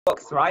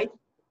works, right?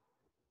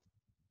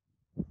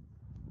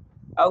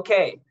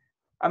 Okay,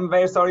 I'm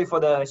very sorry for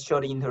the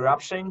short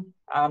interruption.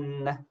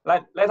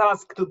 Let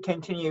us to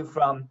continue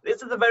from,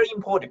 this is very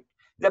important.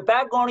 The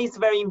background is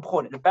very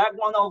important. The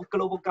background of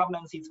global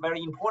governance is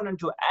very important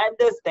to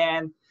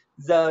understand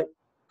the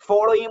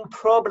following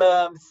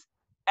problems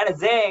and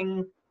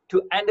then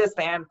to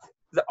understand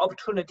the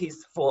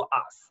opportunities for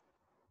us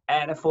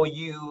and for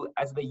you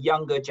as the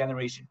younger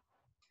generation.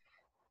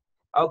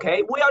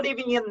 Okay, we are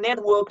living in a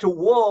networked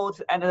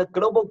world, and the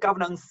global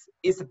governance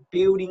is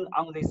building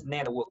on this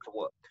networked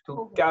world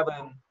to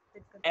govern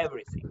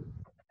everything.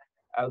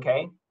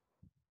 Okay,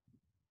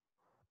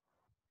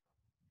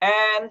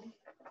 and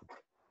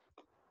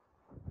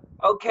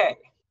okay,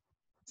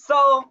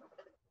 so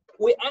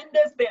we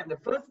understand the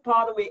first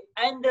part. We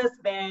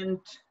understand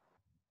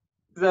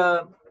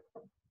the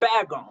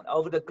background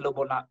of the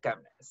global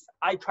governance.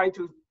 I try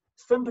to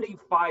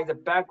simplify the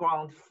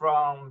background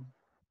from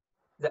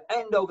the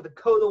end of the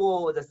Cold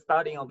War, the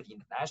starting of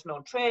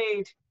international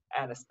trade,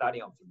 and the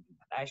starting of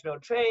international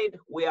trade,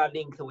 we are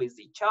linked with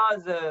each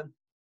other,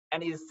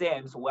 and it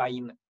seems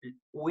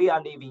we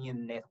are living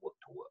in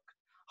networked work.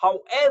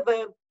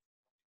 However,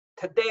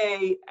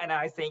 today, and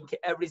I think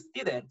every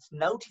student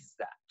noticed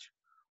that,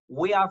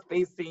 we are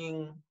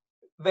facing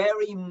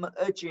very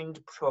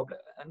urgent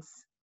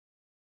problems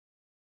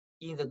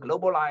in the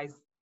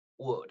globalized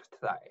world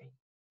today.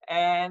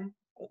 And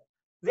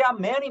there are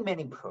many,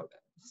 many problems.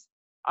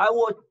 I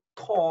will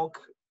talk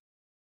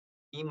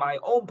in my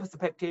own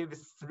perspective,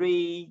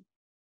 3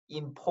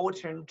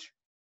 important,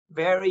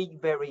 very,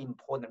 very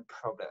important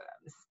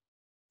problems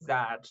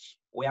that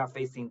we are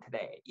facing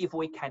today. If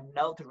we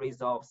cannot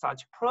resolve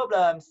such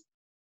problems,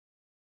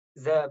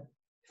 the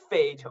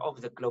fate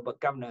of the global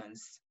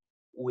governance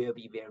will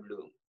be very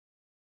low.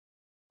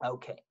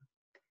 Okay.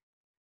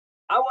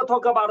 I will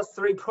talk about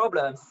 3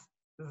 problems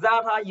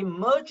that are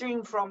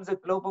emerging from the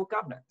global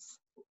governance.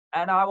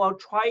 And I will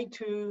try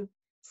to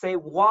say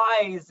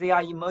why they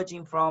are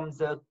emerging from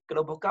the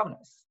global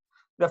governance.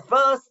 The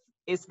first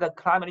is the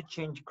climate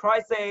change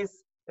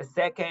crisis. The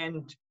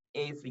second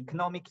is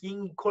economic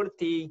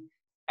inequality.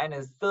 And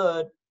the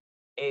third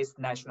is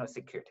national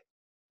security.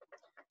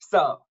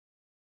 So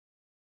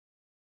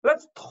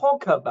let's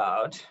talk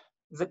about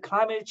the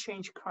climate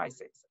change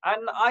crisis.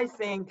 And I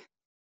think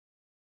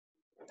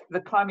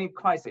the climate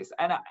crisis,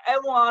 and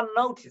everyone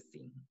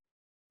noticing,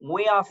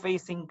 we are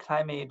facing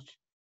climate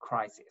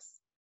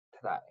crisis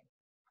today.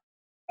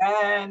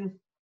 And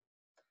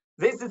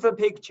this is a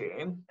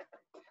picture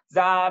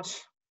that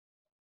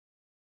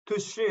to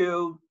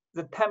show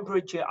the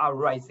temperature are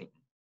rising.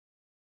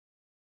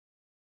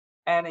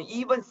 And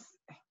even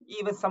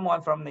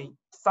someone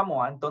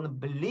don't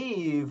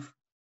believe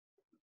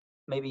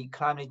maybe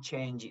climate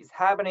change is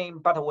happening,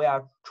 but we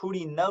are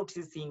truly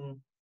noticing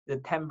the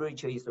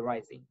temperature is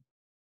rising.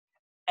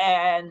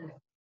 And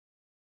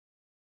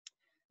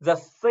the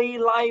sea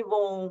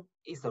level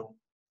is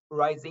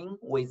rising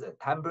with the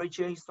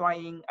temperature is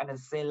rising and the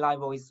sea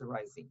level is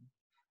rising.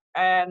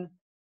 And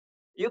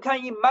you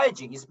can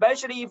imagine,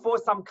 especially for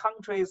some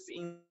countries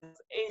in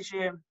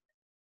Asia,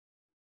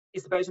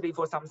 especially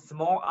for some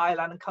small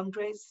island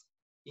countries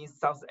in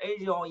South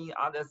Asia or in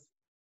other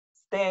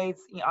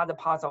states, in other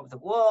parts of the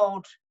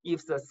world,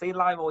 if the sea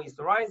level is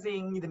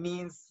rising, it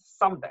means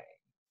someday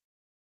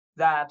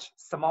that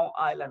small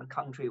island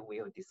country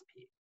will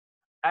disappear.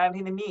 And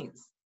it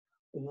means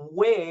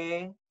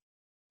where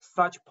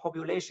such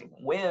population,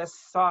 where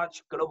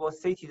such global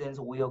citizens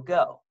will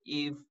go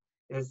if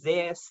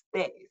their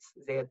states,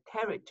 their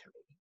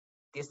territory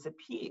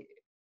disappear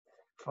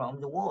from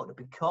the world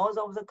because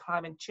of the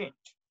climate change.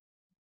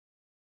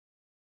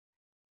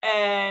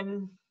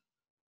 And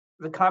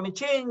the climate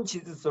change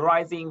is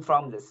rising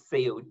from the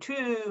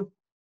CO2,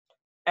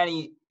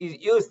 and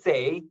you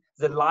say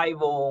the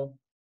level,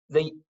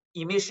 the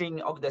emission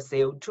of the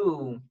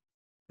CO2,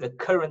 the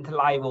current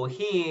level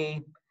here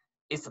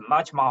is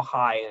much more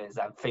higher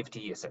than 50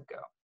 years ago.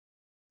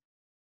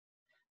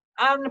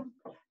 And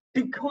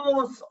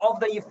because of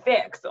the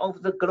effects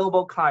of the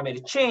global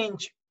climate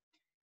change,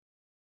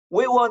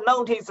 we will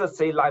notice the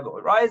sea level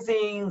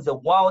rising, the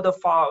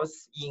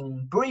wildfires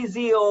in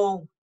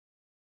Brazil,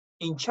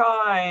 in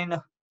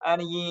China,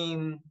 and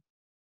in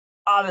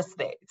other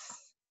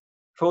states.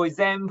 For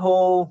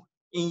example,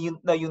 in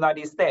the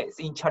United States,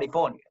 in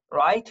California,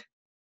 right?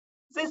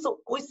 This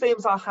we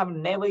seems I have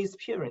never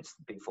experienced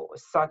before,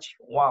 such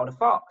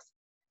wildfires.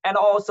 And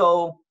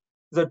also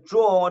the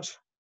drought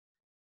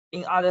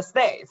in other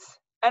states.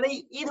 And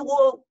it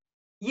will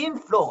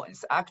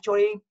influence,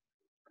 actually,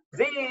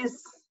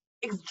 this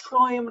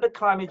extreme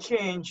climate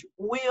change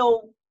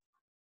will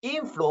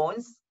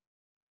influence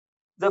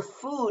the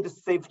food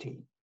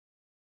safety.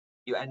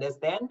 You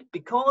understand?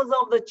 Because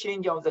of the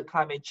change of the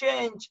climate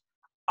change,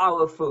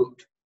 our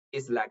food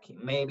is lacking.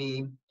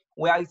 Maybe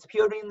we are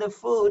experiencing the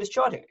food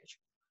shortage.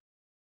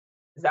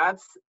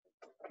 That's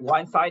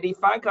one side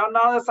effect.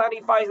 Another side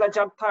effect, I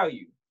just tell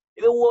you,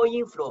 it will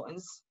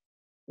influence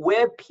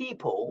where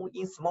people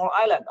in small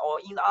island or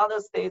in other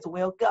states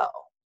will go.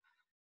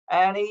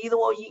 and it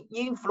will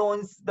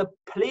influence the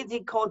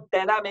political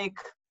dynamic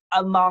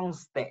among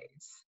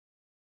states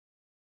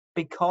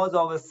because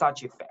of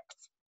such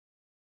effects.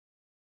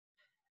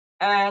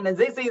 And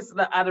this is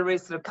the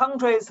at-risk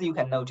countries you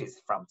can notice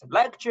from the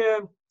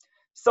lecture.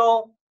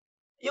 So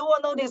you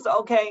will notice,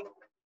 okay,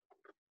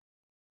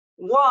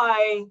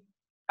 why,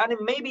 and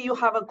maybe you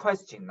have a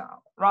question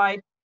now,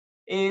 right?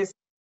 Is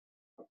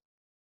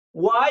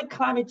why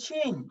climate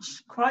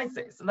change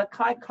crisis, the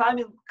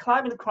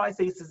climate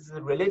crisis is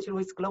related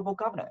with global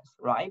governance,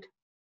 right?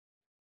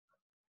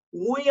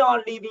 We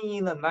are living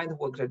in a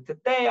network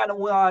today, and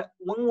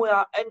when we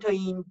are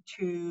entering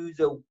into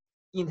the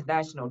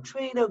international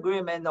trade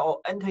agreement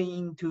or entering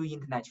into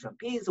international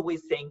peace, we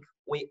think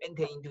we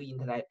enter into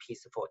international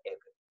peace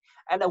forever.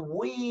 And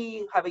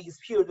we have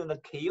experienced the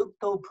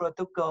Kyoto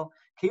Protocol,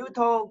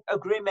 Kyoto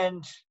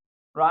Agreement,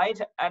 right?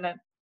 And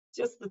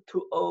just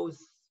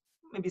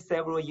maybe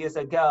several years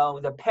ago,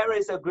 the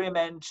Paris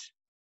Agreement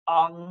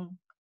on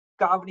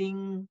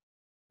governing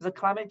the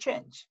climate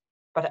change.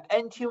 But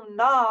until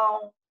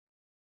now,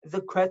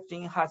 the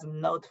question has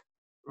not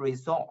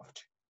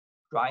resolved,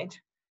 right?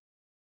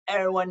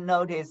 Everyone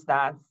noticed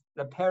that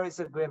the Paris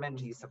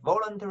Agreement is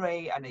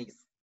voluntary and is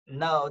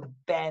not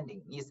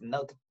binding, is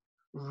not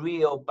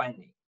real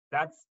binding.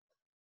 That's,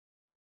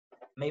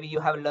 maybe you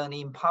have learned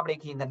in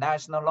public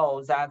international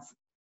law, that's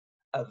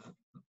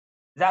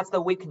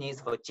the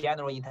weakness for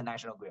general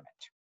international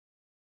agreement.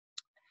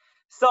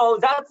 So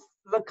that's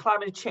the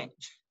climate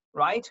change,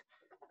 right?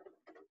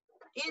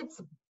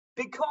 It's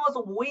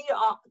because we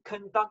are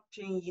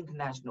conducting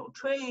international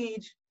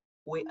trade,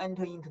 we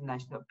enter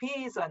international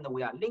peace, and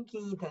we are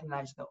linking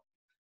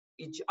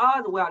each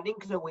other, we are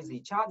linked with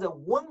each other.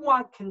 When we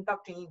are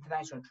conducting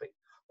international trade,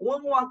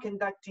 when we are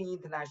conducting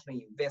international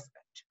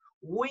investment,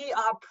 we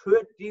are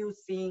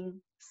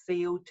producing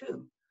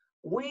CO2.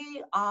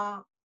 We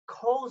are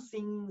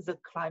causing the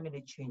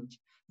climate change.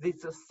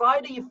 These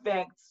side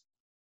effects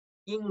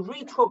in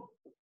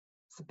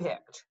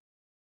retrospect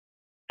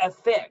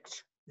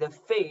affect the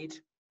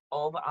fate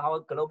of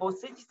our global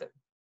system.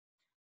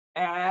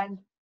 And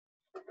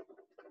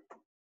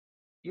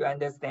you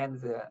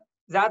understand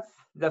that's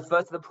the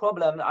first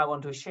problem I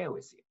want to share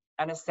with you.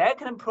 And the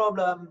second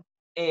problem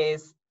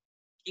is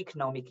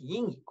economic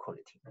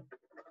inequality.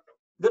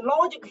 The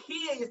logic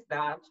here is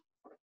that,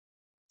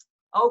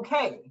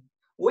 okay,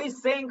 we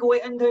think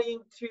we enter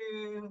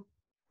into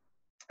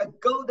a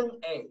golden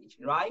age,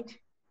 right?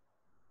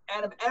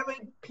 And every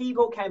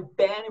people can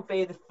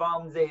benefit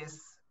from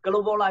this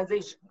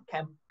globalization,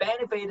 can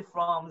benefit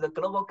from the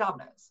global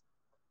governance.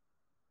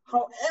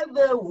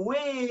 However,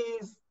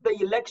 with the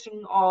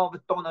election of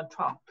Donald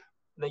Trump,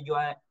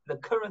 the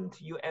current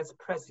US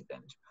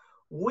president,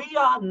 we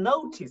are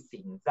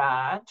noticing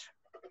that,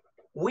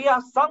 we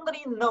are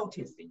suddenly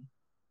noticing,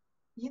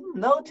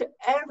 not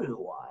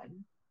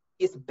everyone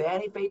is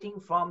benefiting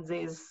from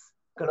this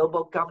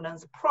global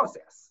governance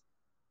process.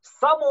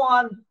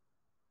 Someone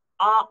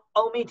are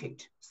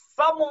omitted,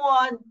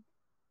 someone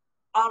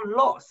are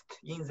lost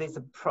in this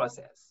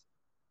process.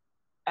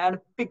 And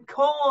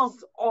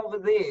because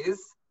of this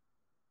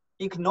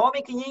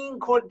economic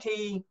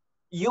inequality,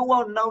 you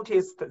will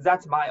notice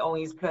that's my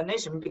own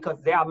explanation because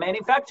there are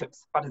many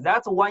factors, but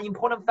that's one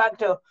important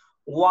factor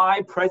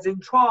why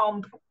President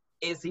Trump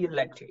is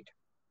elected,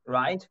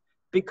 right?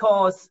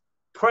 Because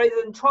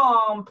President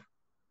Trump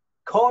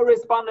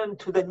corresponded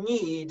to the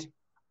need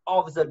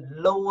of the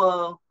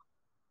lower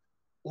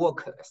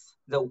workers,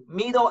 the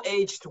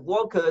middle-aged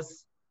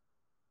workers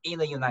in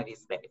the United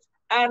States.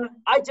 And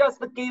I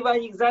just give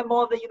an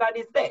example of the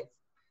United States.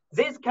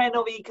 This kind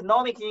of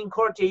economic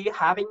inequality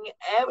having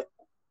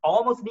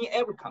almost in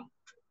every country.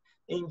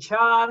 In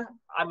China,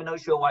 I'm not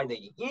sure why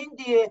in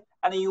India,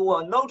 and you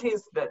will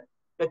notice that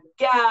the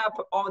gap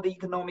of the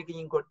economic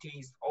inequality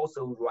is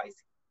also rising,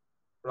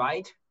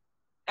 right?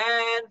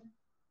 And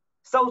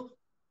so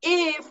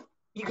if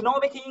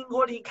economic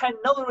inequality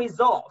cannot be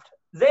resolved,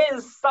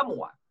 then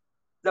someone,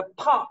 the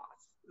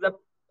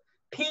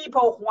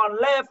people who are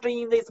left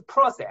in this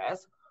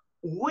process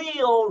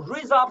will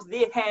raise up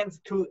their hands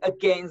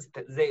against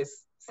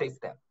this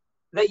system.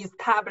 The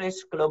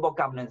established global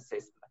governance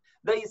system,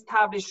 the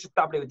established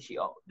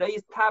WTO, the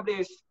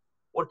established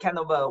what kind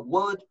of a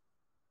World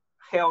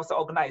Health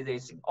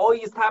Organization, or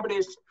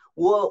established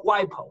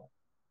WIPO,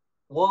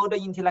 World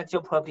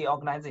Intellectual Property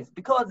Organization,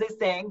 because they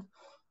think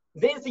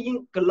this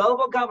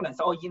global governance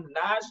or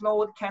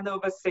international kind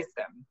of a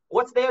system,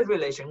 what's their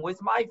relation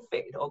with my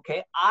fate?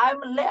 Okay,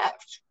 I'm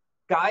left.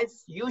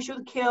 Guys, you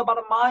should care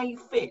about my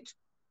fate.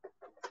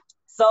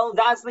 So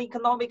that's the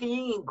economic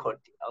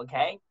inequality,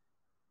 okay?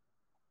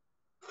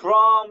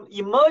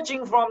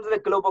 Emerging from the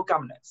global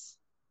governance.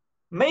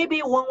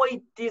 Maybe when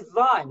we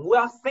design, we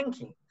are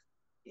thinking,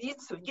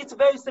 it's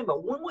very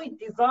simple. When we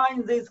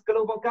design this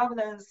global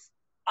governance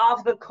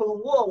after the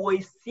Cold War,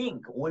 we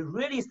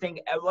really think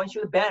everyone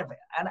should benefit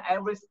and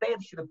every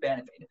state should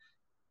benefit.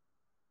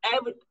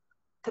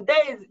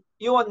 Today,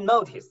 you will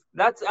notice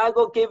that I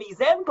will give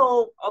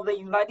example of the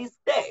United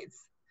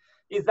States.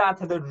 is that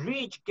the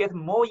rich get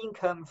more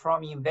income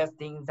from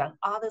investing than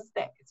other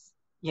states,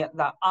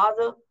 than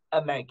other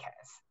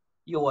Americans.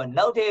 You will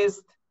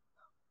notice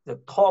the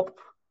top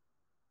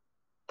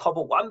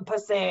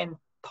 1%,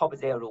 top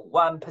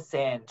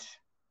 0.1%,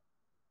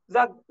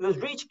 that the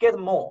rich get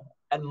more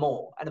and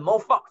more and more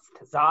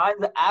fast than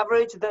the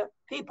average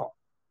people.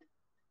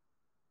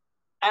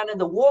 And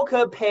the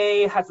worker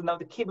pay has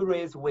not kept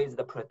pace with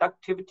the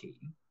productivity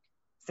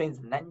since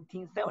the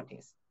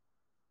 1970s.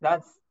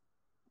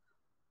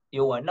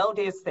 You will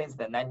notice since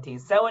the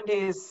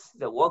 1970s,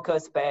 the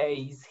workers'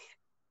 pay,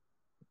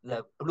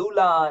 the blue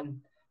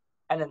line,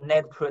 and the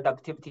net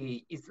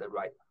productivity is the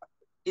right.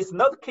 It's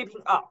not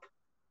keeping up.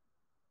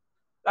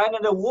 And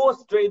the Wall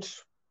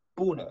Street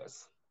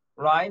boomers,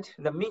 right?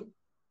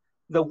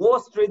 The Wall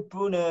Street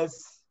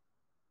boomers,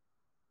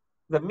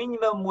 the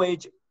minimum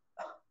wage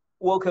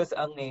workers'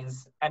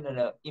 earnings, and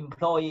the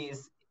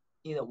employees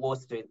in the Wall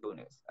Street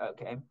boomers,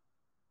 okay?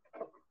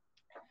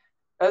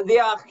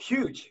 There are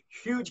huge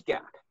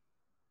gap.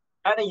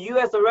 And the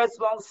US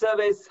restaurant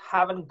service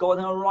haven't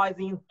gotten a rise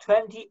in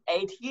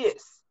 28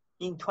 years.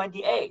 In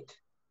 28,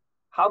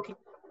 how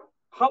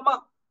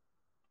much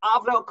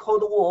after a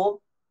Cold War,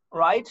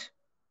 right?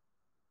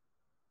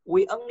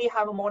 We only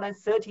have more than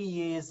 30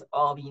 years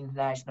of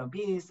international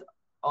peace,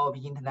 of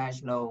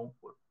international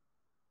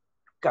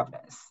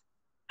governance.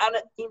 And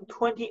in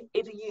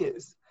 28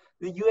 years,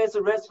 the US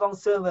restaurant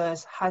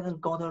service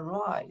hasn't got a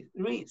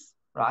rise,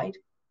 right?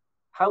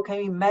 How can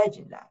you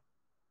imagine that?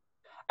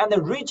 And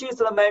the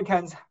richest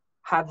Americans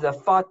have the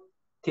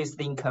fastest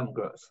income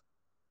growth.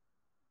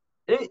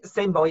 It's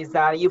simple is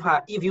that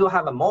if you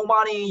have more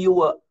money, you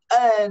will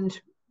earn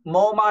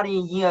more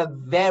money in a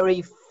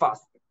very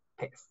fast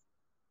pace.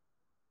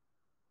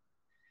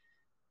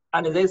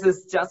 And this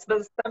is just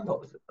the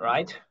samples,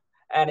 right?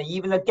 And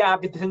even the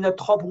gap between the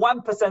top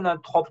 1%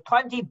 and top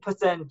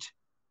 20%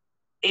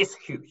 is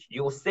huge.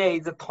 You say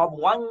the top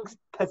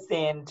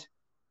 1%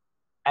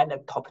 and the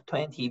top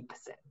 20%.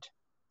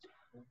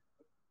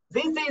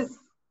 This is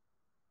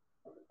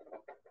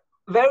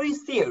very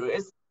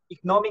serious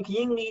economic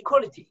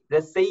inequality. The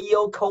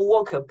CEO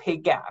co-worker pay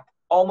gap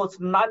almost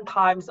 9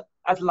 times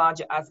as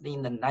large as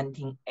in the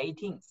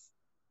 1980s.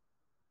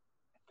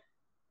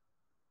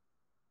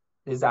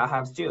 This I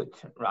have stood,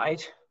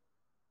 right?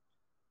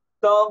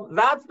 So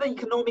that's the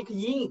economic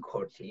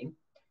inequality.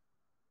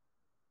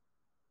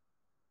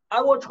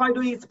 I will try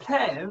to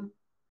explain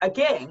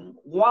again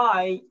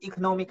why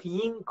economic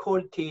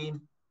inequality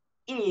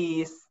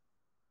is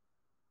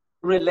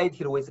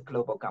related with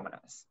global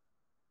governance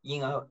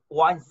in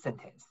one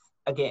sentence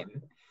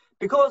again.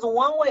 Because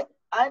when we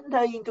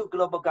enter into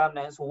global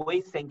governance,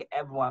 we think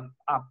everyone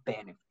are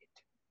benefit,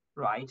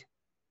 right?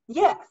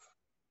 Yes,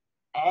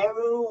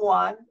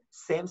 everyone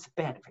seems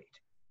benefit.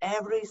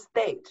 Every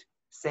state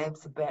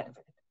seems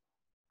benefit.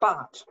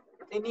 But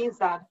it means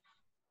that,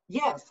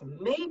 yes,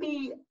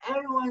 maybe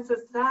everyone's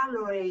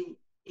salary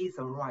is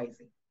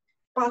rising,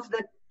 but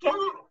the gap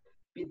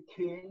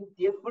between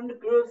different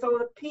groups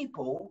of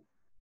people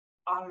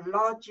are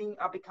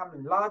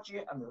becoming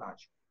larger and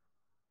larger.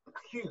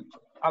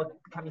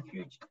 Becoming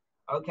huge.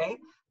 Okay,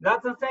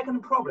 that's the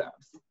second problem.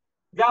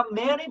 There are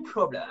many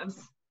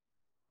problems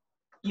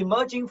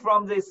emerging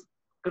from this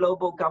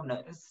global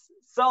governance.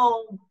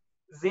 So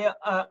there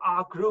are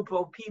a group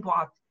of people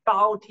are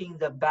doubting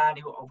the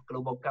value of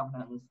global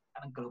governance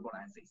and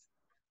globalization.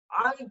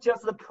 I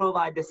just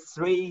provide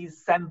three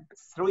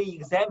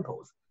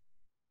examples,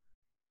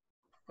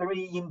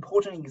 3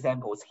 important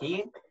examples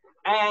here.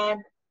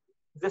 And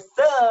the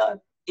third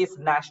is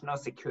national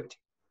security.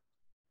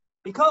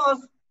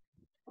 Because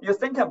you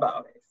think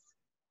about it,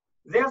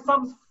 there are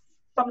some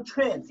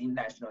trends in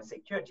national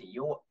security.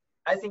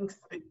 I think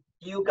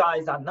you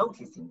guys are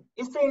noticing.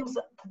 It seems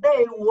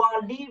today we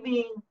are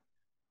living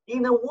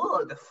in a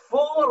world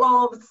full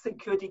of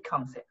security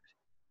concepts.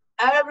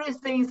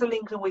 Everything is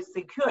linked with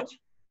security,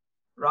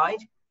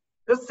 right?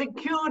 The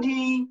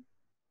security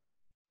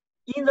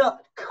in the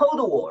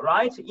Cold War,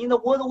 right? In the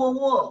World War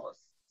Wars,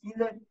 in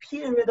the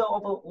period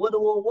of World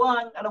War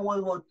I and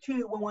World War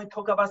II, when we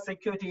talk about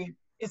security,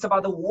 it's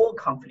about the war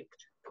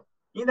conflict.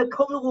 In the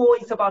Cold War,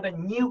 it's about a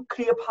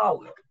nuclear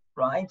power,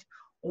 right?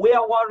 We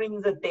are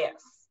worrying the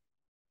death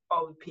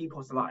of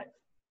people's life.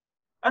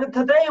 And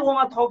today, when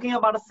we're talking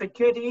about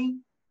security,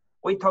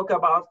 we talk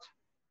about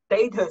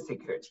data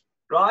security,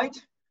 right?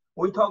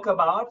 We talk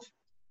about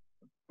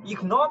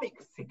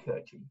economic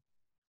security.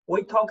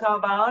 We talk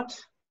about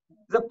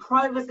the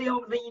privacy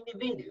of the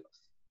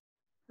individuals,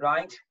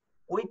 right?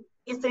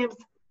 It seems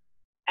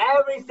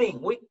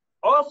everything.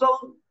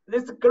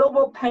 This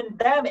global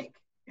pandemic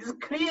is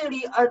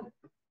clearly a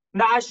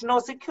national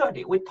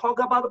security. We talk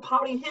about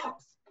public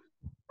health,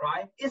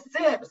 right? It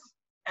seems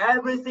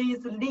everything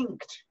is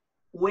linked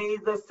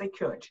with the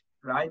security,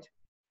 right?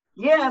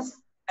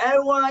 Yes,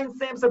 everyone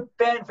seems to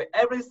benefit.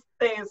 Every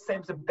state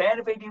seems to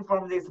benefiting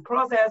from this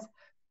process,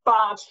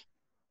 but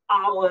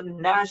our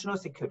national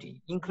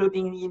security,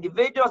 including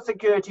individual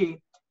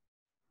security,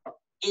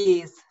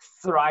 is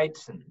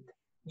threatened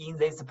in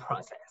this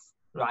process,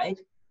 right?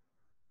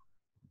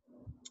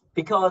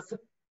 Because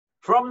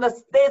from the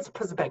state's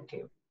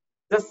perspective,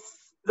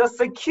 the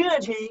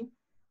security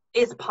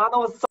is part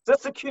of the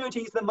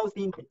security is the most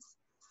important.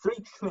 3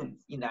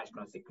 trends in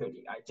national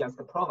security I just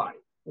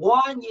provided.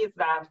 One is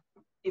that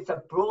it's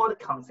a broad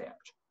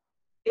concept.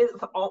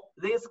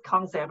 This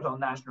concept of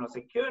national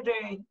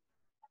security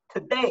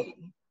today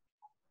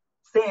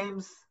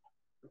seems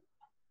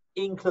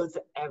includes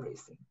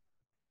everything.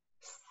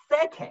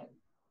 Second,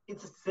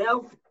 it's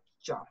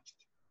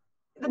self-judged.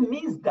 It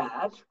means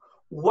that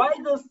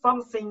whether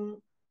something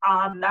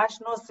are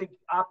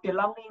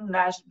belonging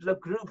the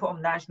group of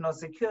national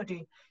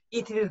security,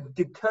 it is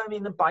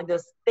determined by the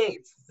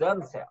states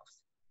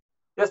themselves.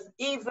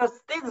 If the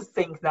states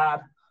think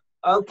that,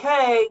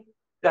 okay,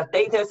 the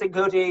data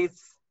security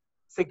is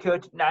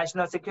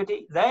national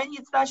security, then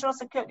it's national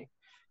security.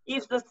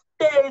 If the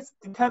states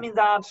determine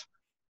that,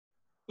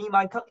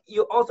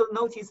 you also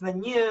notice the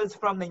news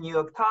from the New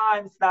York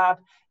Times that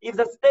if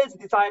the states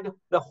decide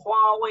the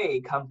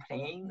Huawei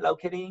company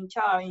located in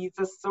China is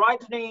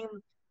threatening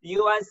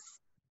U.S.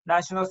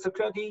 national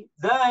security,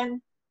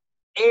 then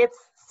it's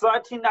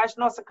threatening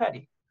national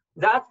security.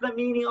 That's the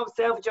meaning of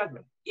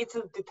self-judgment. It's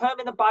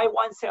determined by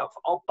oneself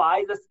or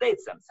by the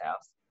states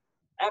themselves.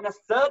 And the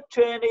third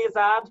trend is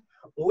that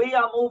we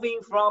are moving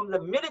from the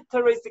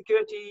military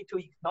security to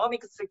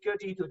economic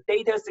security to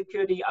data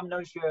security. I'm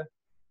not sure.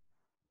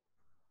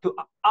 To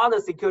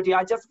other security,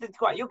 I just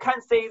described. You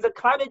can say the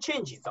climate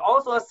change is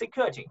also a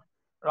security,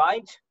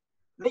 right?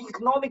 The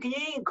economic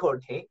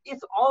inequality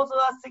is also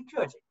a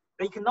security,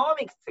 the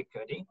economic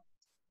security.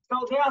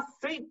 So there are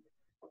three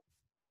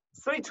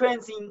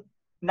trends in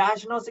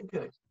national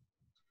security.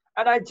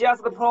 And I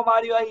just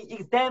provide you an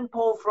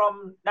example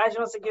from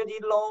National Security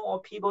Law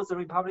of People's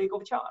Republic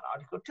of China,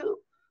 Article 2.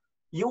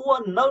 You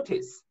will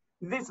notice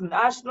this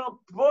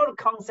broad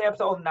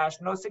concept of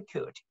national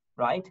security,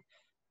 right?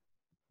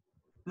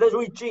 The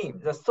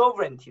regime, the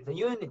sovereignty, the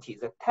unity,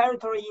 the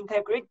territorial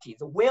integrity,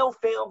 the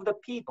welfare of the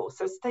people,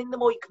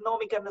 sustainable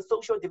economic and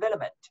social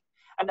development,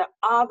 and the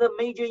other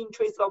major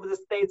interests of the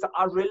states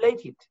are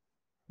related,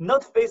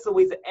 not faced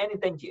with any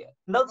danger,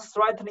 not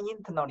threatening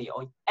internally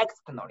or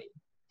externally.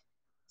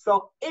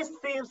 So it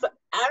seems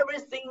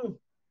everything,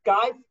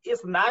 guys,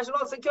 is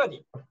national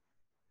security.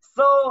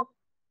 So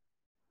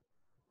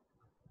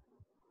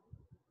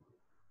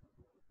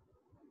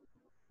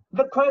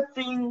the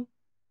question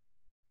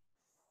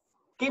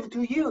give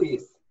to you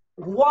is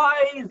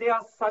why there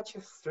are such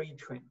 3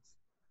 trends?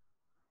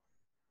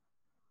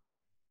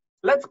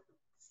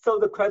 So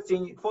the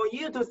question for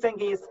you to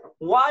think is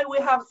why we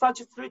have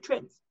such 3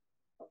 trends?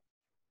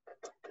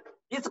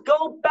 Let's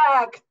go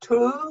back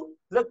to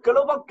the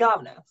global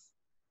governance.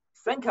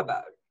 Think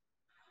about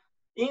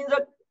it. In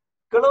the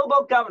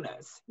global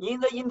governance, in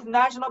the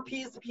international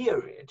peace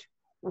period,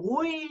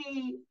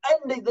 we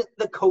ended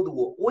the Cold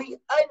War. We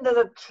ended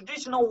the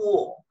traditional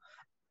war,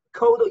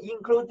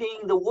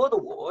 including the world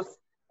wars,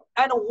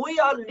 and we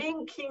are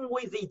linking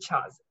with each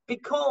other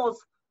because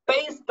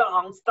based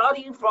on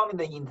starting from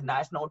the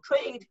international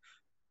trade,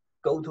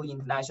 go to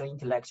International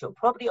Intellectual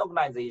Property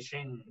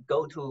Organization,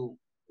 go to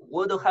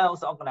World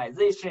Health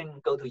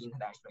Organization, go to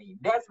international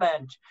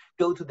investment,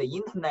 go to the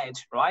internet,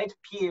 right,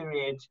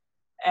 period.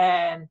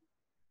 And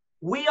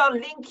we are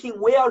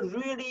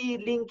really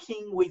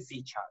linking with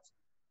each other.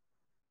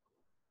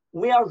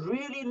 We are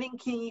really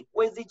linking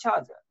with each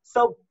other.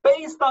 So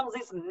based on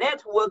these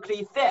network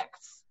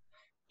effects,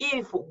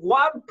 if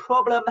one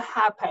problem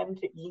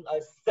happened in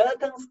a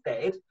certain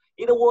state,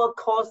 it will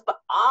cause the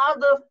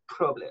other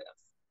problems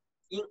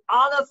in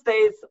other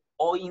states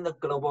or in the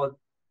globalized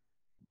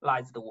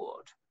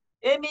world.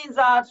 It means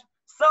that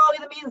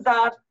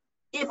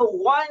if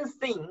one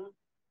thing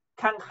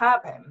can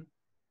happen,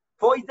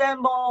 for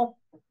example,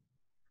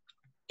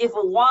 if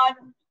what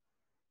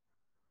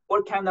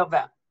kind of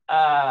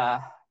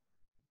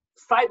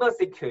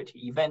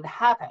cybersecurity event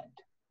happened,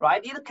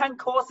 right? It can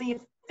cause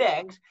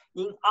effect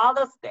in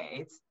other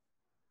states.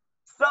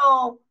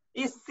 So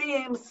it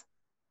seems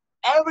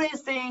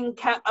everything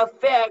can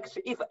affect,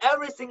 if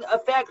everything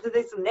affects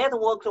this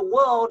networked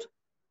world,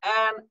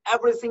 and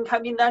everything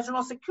can be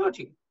national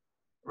security,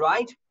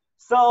 right?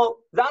 So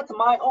that's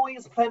my own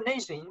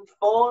explanation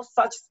for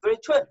such 3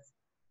 trends.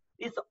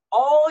 It's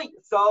all,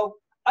 so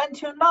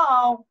until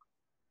now,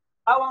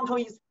 I want to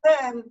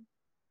explain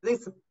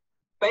this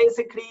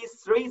basically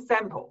 3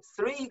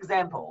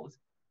 examples,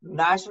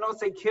 national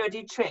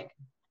security trend,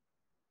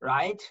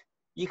 right?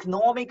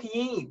 Economic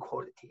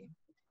inequality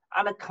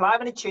and a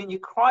climate change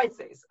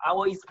crisis. I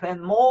will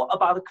explain more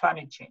about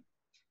climate change.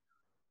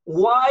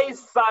 Why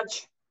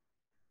such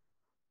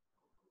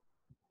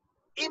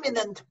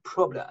imminent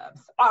problems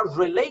are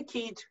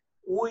related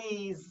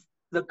with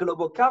the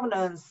global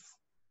governance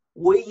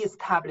we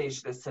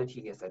established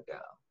 30 years ago.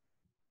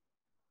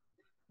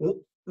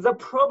 The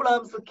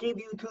problems give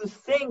you to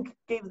think,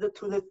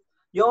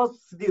 your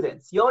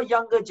students, your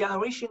younger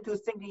generation to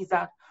think is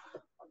that,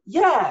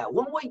 yeah,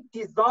 when we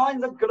design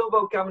the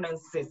global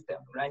governance system,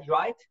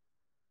 right?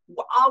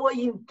 Our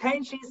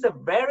intentions are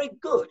very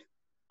good.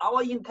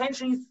 Our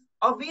intentions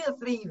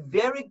obviously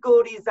very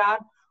good is that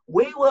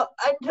we will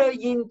enter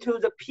into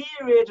the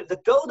period, the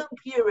golden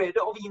period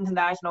of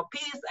international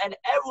peace, and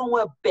everyone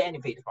will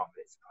benefit from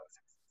this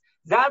process.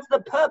 That's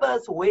the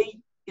purpose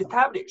we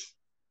establish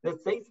the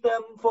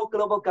system for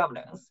global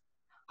governance.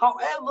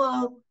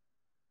 However,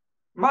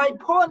 my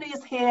point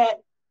is here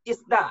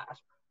is that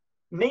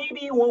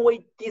maybe when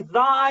we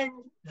design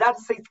that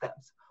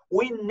systems,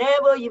 we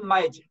never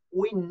imagine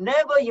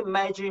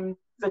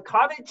the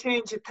climate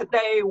change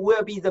today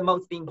will be the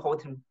most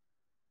important,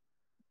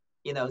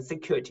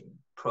 security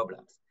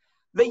problems.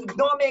 The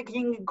economic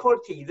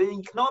inequality, the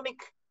economic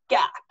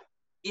gap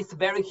is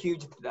very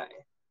huge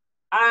today.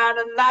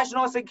 And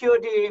national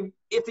security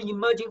is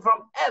emerging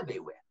from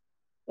everywhere.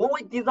 When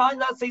we design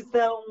that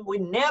system, we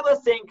never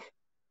think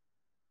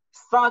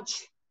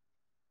such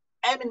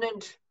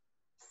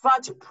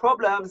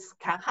problems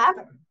can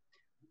happen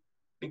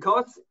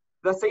because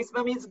the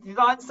system is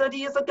designed 30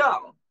 years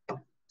ago.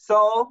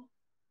 So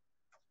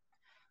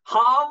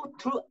how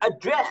to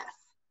address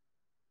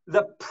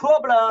the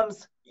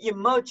problems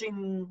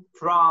emerging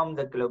from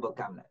the global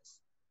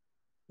governance?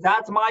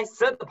 That's my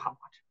third part,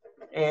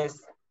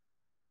 is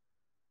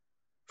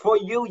for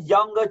you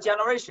younger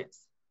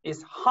generations,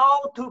 is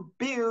how to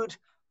build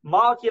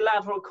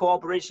multilateral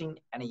cooperation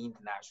and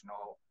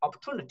international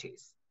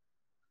opportunities.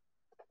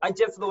 I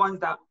just want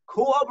that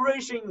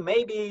cooperation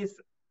maybe is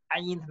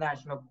an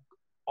international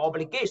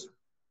obligation.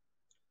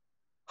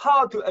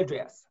 How to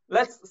address?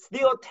 Let's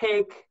still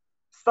take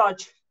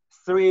such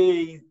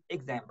 3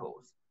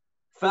 examples.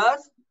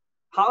 First,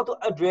 how to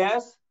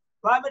address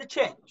climate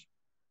change.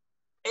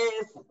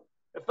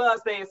 The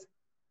first is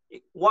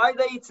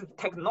whether it's a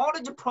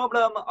technology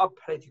problem or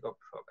political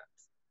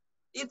problems.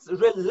 It's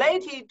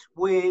related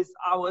with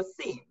our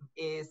theme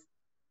is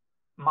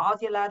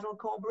multilateral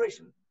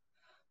cooperation.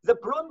 The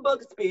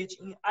Bloomberg speech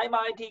in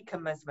MIT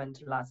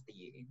commencement last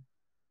year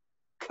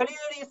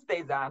clearly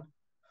states that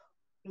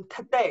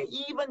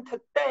even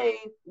today,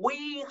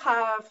 we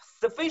have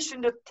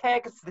sufficient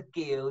tech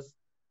skills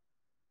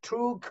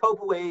to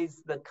cope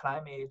with the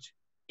climate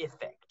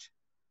effect.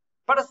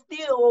 But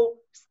still,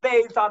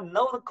 states are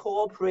not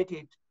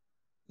cooperated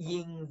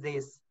in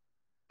these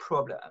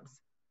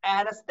problems.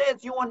 And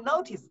states, you will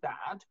notice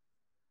that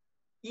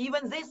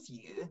even this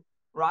year,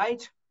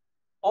 right,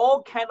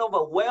 all kind of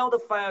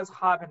wildfires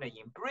happened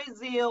in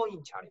Brazil,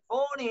 in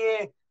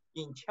California,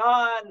 in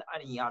China,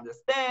 and in other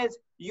states.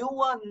 You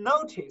will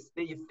notice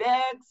the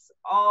effects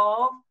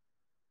of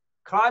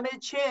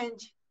climate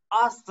change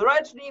are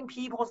threatening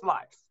people's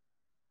lives.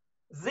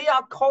 They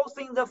are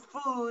causing the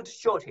food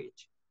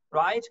shortage,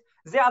 right?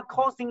 They are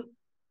causing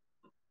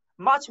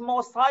much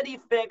more side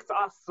effects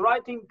are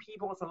threatening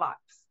people's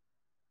lives.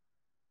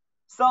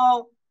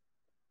 So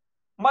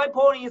my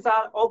point is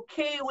that,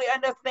 okay, we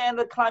understand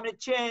that climate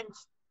change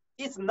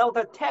is not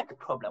a tech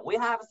problem. We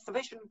have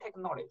sufficient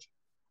technology,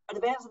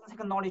 advanced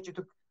technology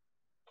to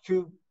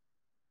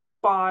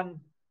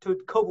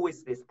cope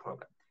with this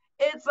problem.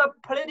 It's a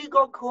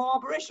political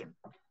cooperation,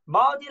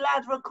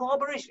 multilateral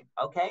cooperation,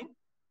 okay?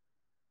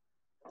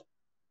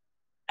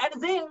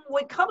 And then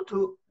we come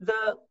to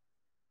the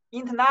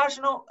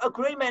international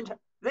agreement.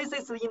 This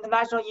is the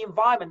International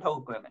Environmental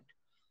Agreement.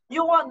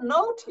 You will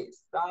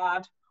notice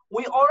that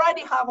we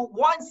already have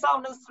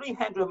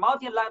 1,300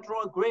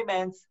 multilateral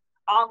agreements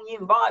on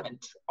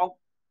environment or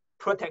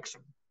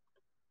protection,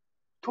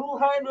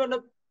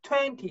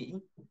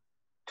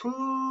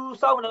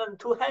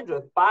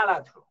 2,200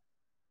 bilateral,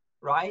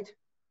 right?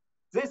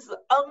 This is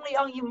only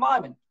on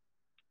environment.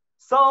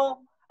 So,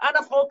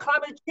 and for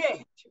climate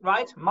change,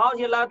 right?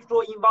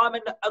 Multilateral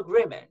environment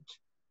agreement,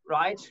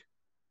 right?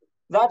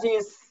 That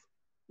is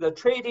the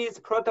treaties,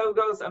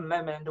 protocols,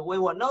 amendment. We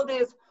will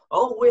notice,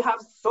 oh, we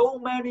have so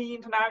many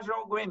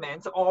international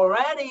agreements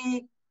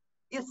already.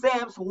 It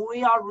seems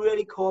we are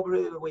really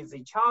cooperating with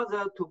each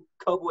other to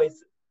cope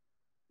with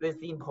this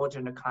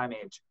important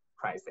climate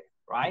crisis,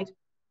 right?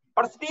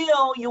 But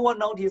still, you will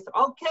notice,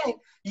 okay,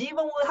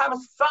 even we have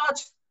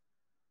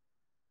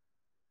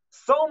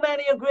so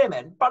many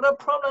agreements, but the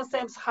problem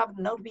seems have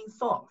not been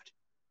solved.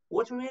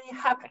 What really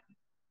happened?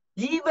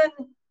 Even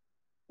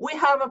we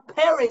have a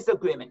Paris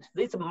Agreement,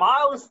 this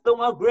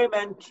milestone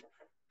agreement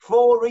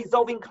for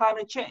resolving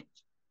climate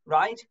change,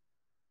 right?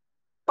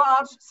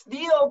 But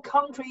still,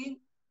 country,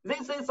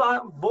 this is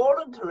a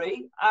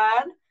voluntary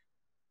and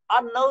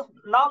a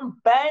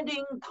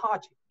non-binding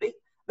target.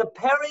 The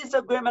Paris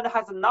Agreement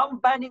has a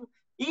non-binding,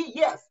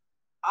 yes,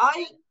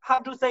 I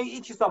have to say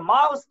it is a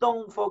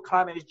milestone for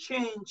climate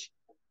change,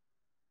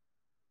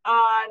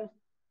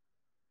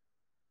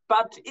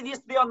 but it is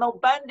still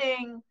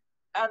non-binding,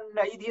 and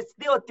it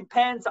still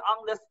depends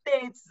on the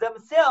states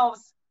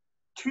themselves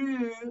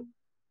to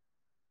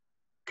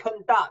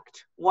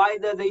conduct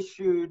whether they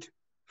should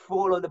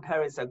follow the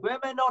Paris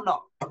Agreement or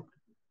not.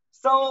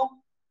 So,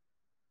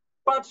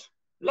 but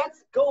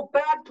let's go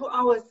back to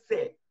our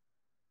say.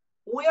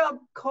 We are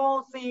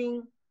called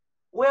the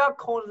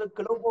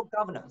global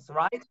governance,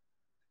 right?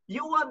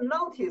 You will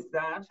notice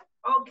that,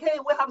 okay,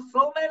 we have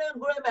so many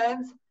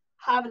agreements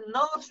have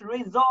not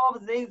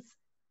resolved this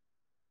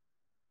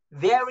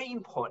very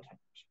important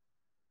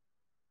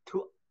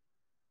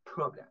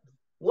problem.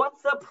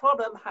 What's the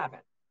problem happen?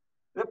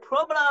 The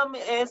problem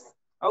is,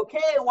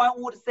 okay, one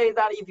would say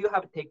that if you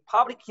have to take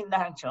public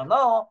international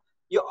law,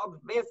 you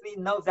obviously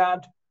know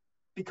that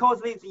because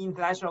this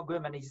international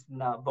agreement is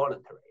not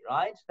voluntary,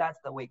 right? That's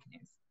the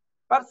weakness.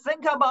 But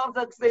think about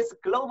this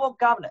global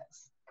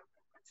governance.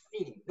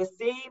 See, the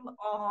same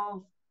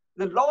of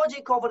the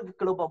logic of the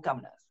global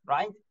governance,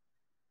 right?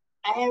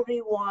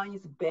 Everyone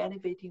is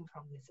benefiting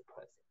from this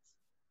process.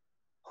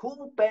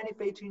 Who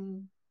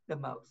benefiting the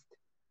most?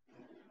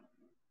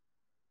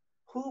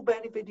 Who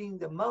benefiting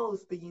the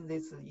most in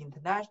this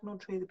international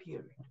trade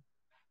period?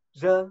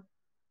 The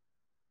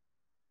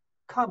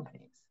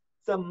companies.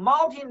 The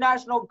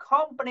multinational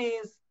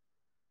companies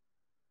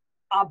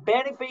are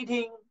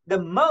benefiting the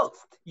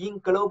most in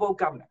global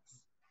governance.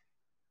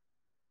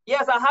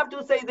 Yes, I have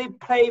to say they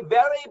play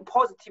very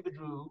positive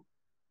role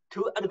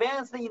to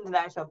advance the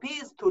international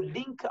peace, to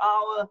link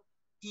our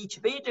each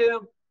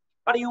video.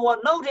 But you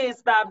will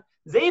notice that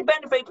they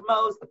benefit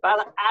most,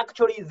 but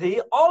actually they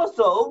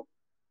also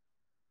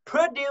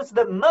produce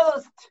the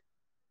most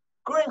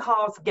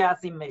greenhouse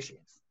gas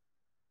emissions.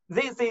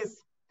 This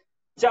is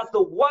just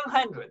the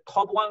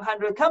top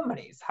 100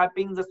 companies have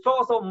been the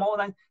source of more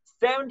than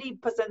 70%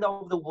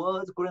 of the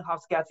world's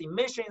greenhouse gas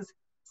emissions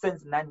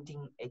since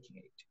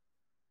 1988.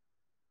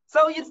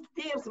 So it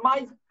seems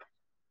my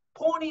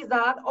point is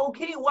that,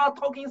 okay, we are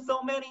talking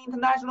so many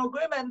international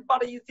agreements,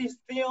 but it is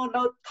still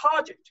not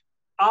target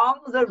on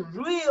the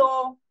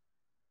real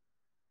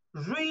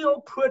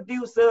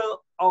producer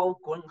of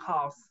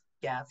greenhouse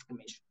gas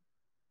emission.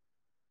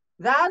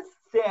 That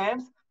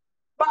seems,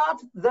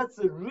 but that's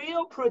the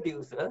real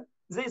producer,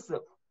 this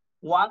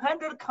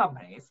 100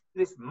 companies,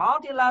 these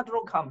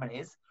multilateral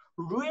companies,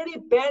 really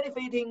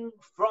benefiting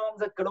from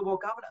the global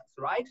governance,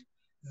 right?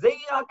 They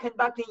are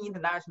conducting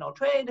international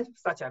trade,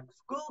 such as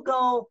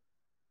Google,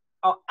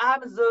 or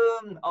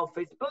Amazon, or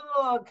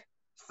Facebook,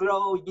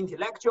 through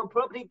intellectual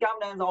property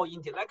governance or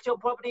intellectual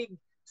property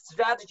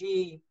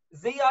strategy.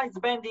 They are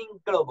expanding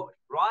globally,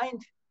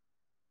 right?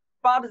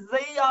 But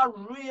they are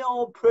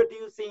real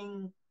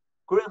producing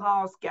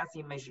greenhouse gas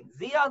emissions.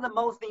 They are the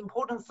most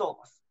important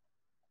source.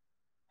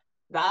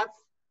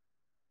 That's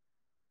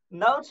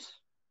not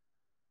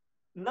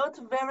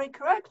very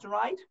correct,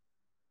 right?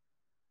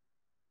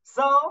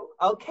 So,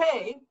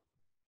 okay,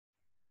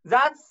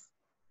 that's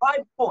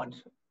my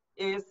point,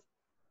 is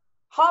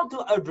how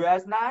to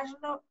address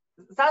national,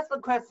 that's the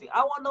question.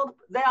 I want to know,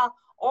 there are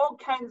all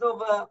kinds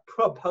of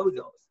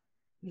proposals.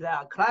 There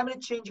are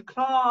climate change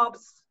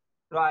clubs,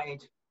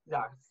 right?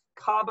 There's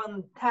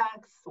carbon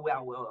tax,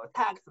 where we'll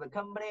tax the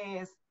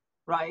companies,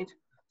 right?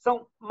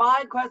 So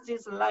my question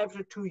is left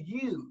to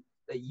you,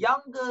 the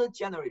younger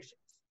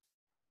generations,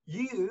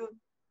 you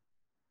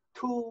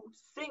to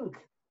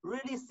think,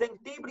 really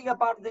think deeply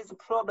about these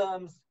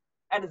problems,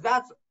 and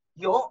that's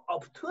your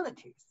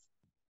opportunities,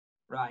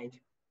 right?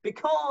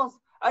 Because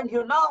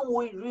until now,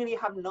 we really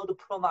have not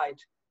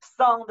provided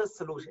sound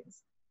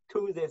solutions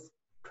to this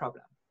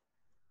problem.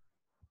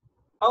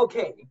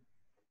 Okay,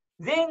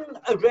 then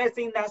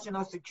addressing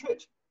national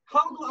security.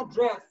 How to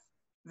address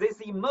this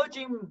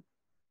emerging,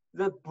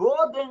 the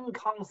broadened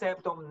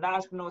concept of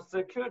national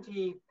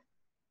security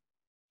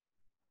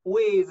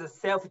with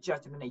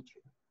self-judgment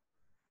nature?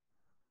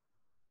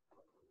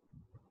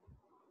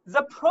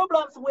 The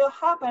problems will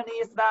happen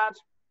is that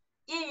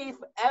if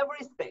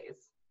every state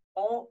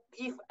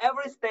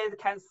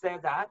can say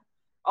that,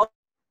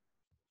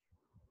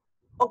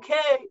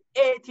 okay,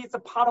 it is a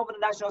part of the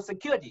national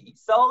security,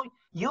 so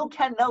you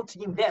cannot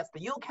invest,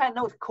 you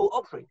cannot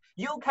cooperate,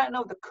 you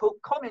cannot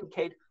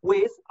communicate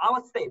with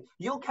our state,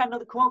 you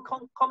cannot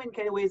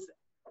communicate with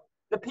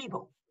the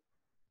people.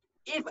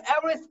 If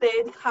every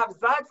state has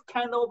that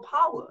kind of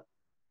power,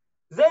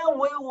 then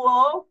we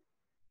will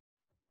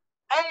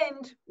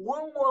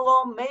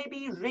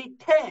maybe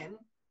return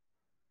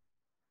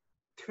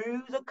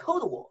to the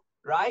Cold War,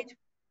 right?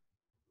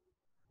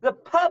 The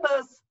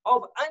purpose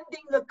of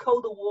ending the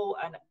Cold War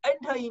and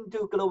enter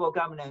into global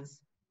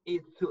governance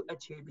is to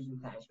achieve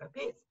international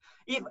peace.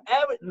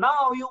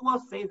 Now you will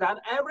see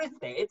that every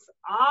states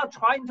are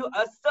trying to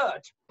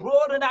assert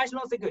broad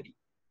national security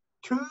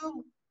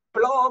to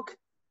block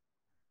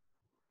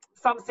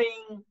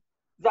something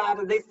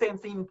that they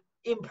seem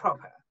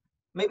improper.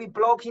 Maybe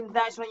block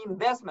international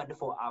investment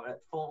for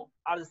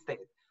other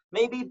states.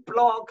 Maybe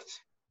blocked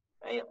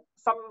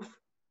some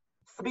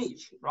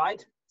speech,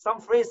 right? Some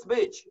free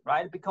speech,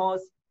 right?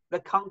 Because the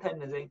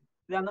content,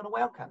 they are not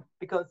welcome,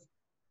 because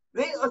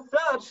they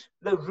assert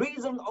the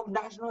reason of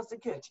national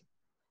security.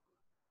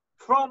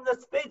 From the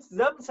states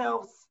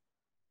themselves,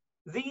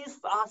 these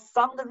are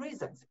sound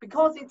reasons,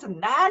 because it's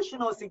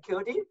national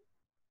security.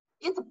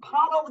 It's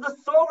part of the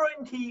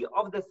sovereignty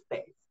of the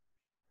state.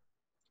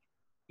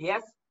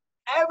 Yes,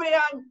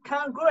 everyone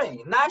can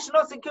agree.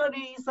 National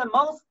security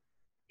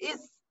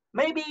is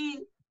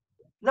maybe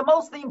the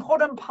most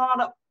important part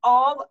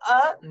of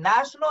a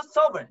national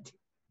sovereignty.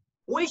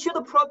 We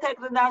should protect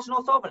the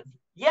national sovereignty.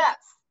 Yes.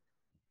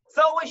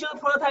 So we should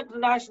protect the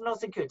national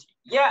security.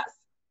 Yes.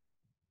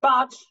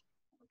 But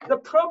the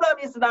problem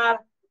is that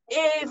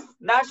if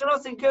national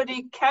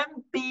security can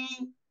be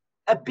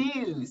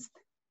abused,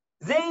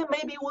 then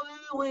maybe we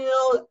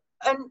will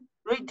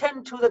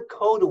return to the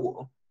Cold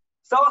War.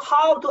 So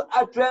how to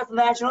address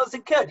national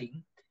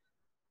security?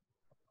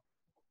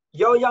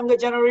 Your younger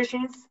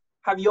generations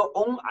have your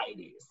own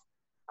ideas.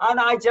 And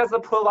I just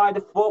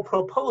provide 4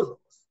 proposals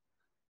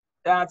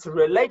that's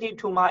related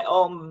to my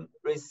own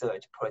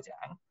research project.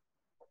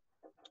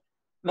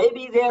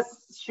 Maybe there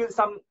should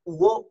some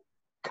work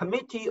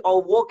committee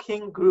or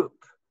working group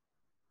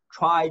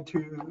try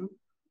to,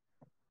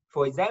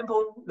 for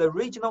example, the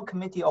regional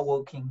committee or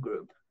working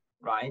group,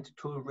 right,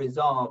 to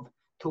resolve,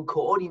 to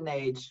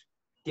coordinate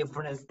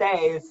different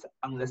states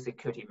on the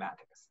security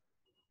matters,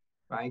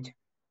 right?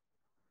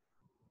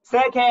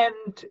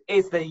 Second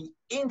is the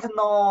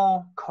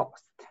internal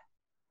cost.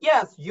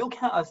 Yes, you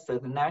can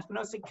assert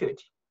national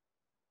security,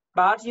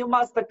 but you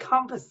must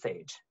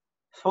compensate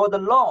for the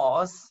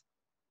loss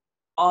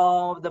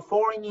of the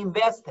foreign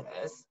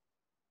investors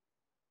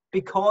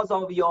because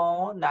of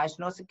your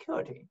national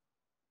security.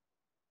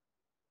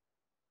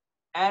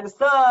 And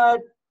third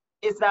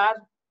is that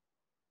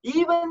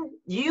even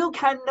you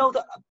cannot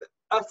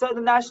assert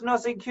national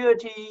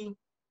security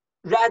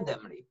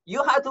randomly.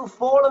 You have to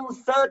follow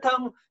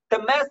certain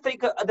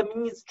domestic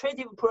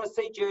administrative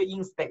procedure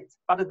in states,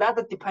 but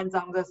that depends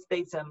on the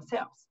states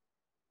themselves.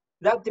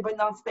 That depends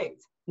on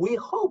states. We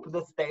hope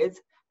the states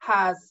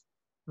has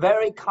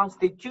very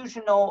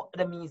constitutional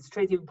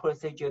administrative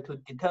procedure to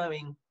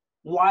determine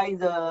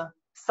whether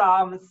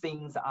some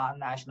things are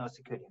national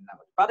security or not.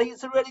 But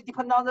it's really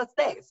depends on the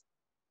states.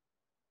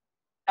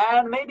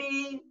 And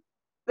maybe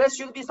there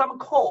should be some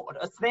court,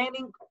 a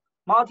standing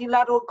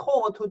multilateral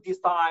court to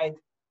decide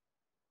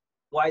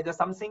whether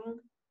something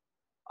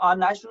are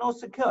national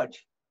security.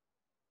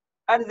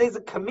 And this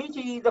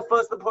committee, the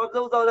first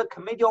proposal of the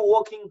committee or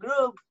working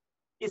group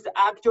is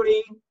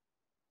actually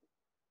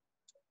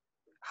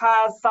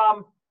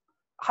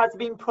has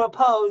been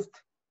proposed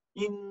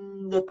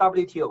in the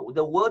WTO,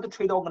 the World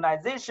Trade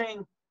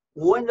Organization,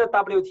 when the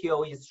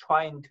WTO is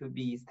trying to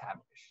be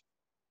established.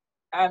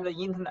 And the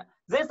internet,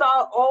 these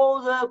are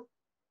all the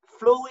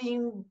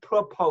flowing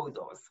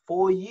proposals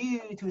for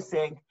you to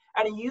think,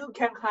 and you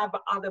can have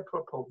other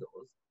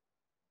proposals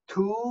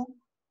to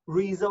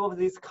resolve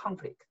this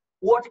conflict.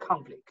 What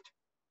conflict?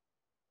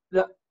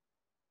 The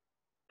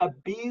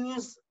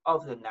abuse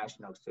of the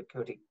national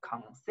security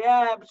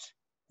concept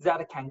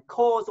that can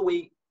cause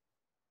the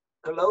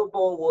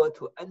global world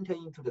to enter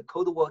into the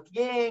Cold War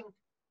again,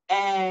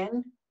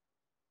 and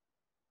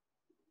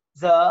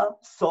the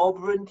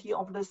sovereignty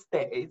of the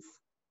states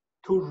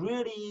to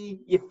really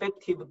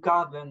effectively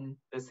govern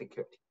the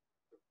security.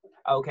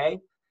 Okay.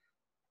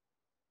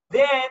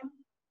 Then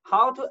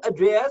how to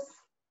address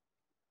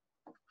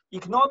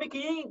economic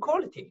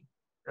inequality,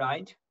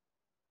 right?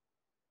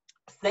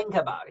 Think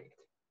about it.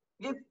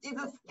 It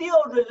is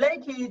still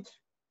related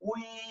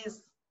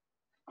with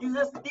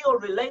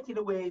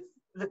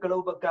the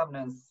global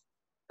governance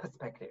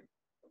perspective.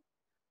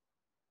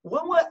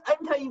 When we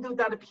enter into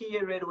that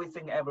period, we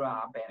think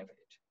everyone benefit.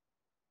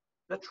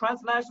 The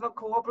transnational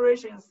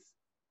corporations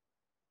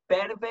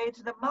benefit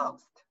the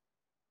most,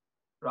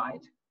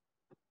 right?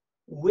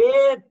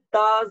 Where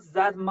does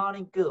that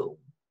money go?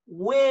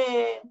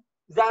 Where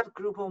that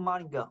group of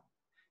money go?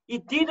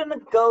 It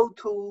didn't go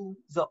to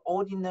the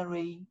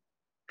ordinary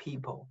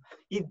people.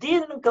 It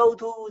didn't go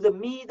to the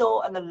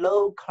middle and the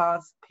low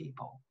class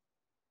people.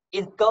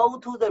 It go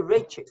to the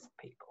richest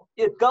people.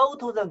 It go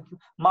to the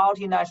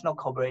multinational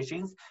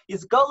corporations.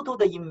 It go to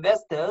the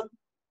investor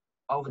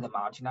of the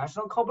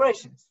multinational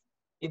corporations.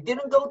 It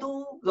didn't go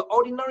to the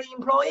ordinary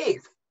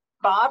employees.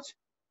 But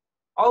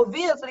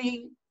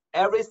obviously,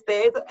 every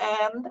state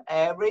and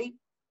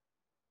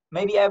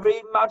maybe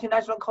every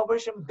multinational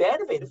corporation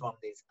benefit from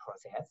this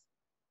process.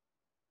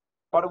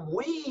 But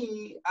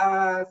we,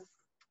 as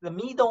the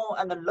middle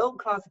and the low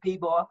class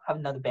people, have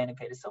not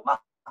benefited so much.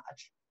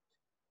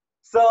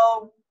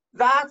 So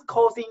that's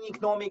causing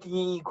economic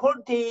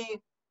inequality,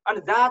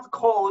 and that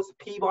causes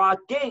people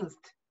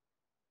against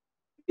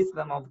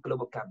system of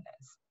global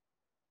governance.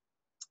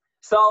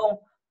 So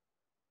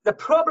the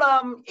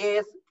problem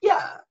is,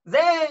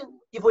 then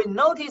if we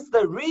notice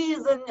the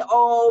reason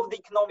of the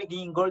economic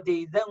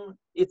inequality, then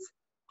it's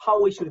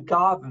how we should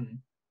govern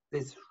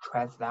these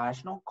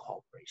transnational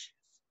corporations.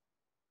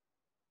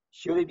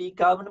 Should it be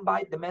governed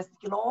by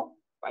domestic law,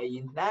 by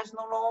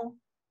international law,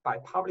 by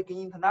public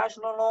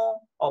international law,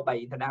 or by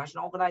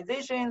international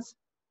organizations?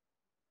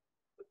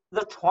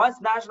 The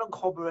transnational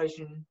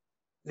corporation,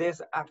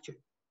 is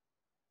actually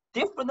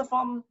different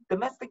from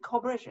domestic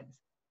corporations.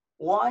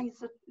 Why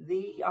is it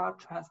they are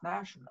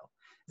transnational?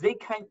 They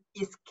can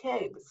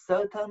escape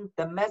certain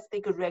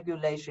domestic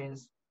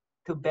regulations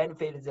to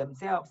benefit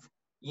themselves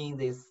in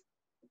this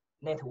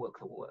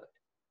networked world.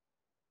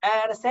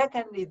 And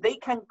secondly, they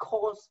can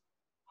cause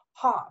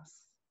harms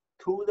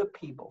to the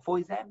people. For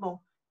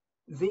example,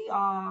 they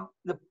are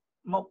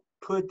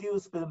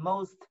produce the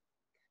most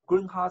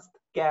greenhouse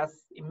gas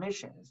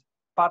emissions,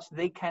 but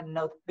they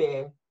cannot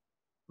bear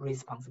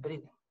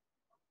responsibility.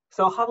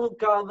 So how to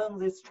govern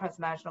these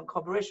transnational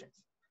corporations?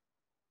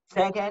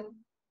 Second,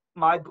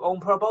 my own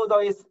proposal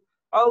is,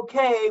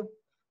 okay,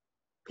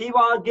 people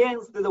are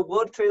against the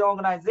World Trade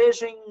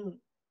Organization,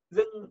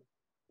 then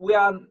we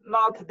are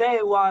not today,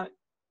 we are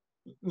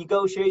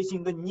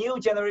negotiating the new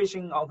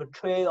generation of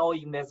trade or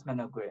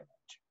investment agreement.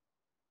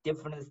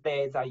 Different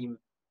states are in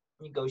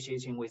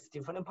negotiation with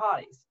different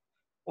parties.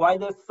 Why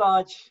does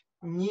such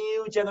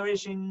new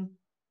generation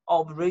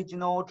of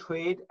regional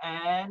trade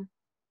and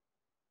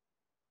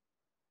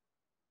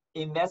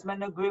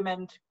investment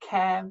agreement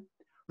can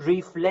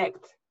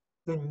reflect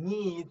the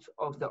needs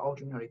of the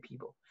ordinary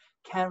people,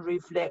 can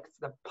reflect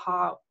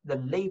the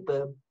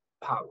labor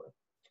power,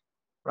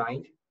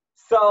 right?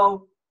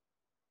 So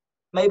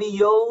maybe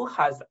you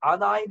has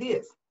other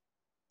ideas.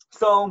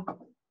 So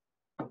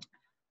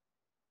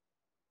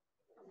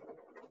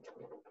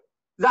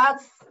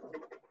that's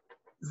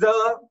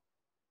the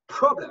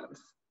problems,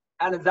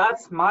 and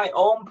that's my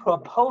own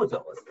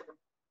proposals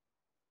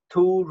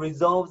to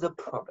resolve the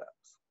problems.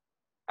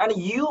 And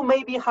you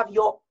maybe have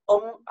your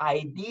own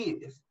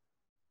ideas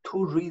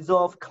to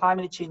resolve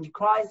climate change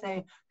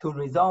crisis, to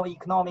resolve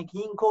economic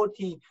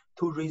inequality,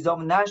 to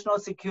resolve national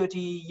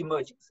security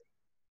emergency,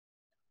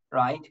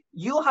 right?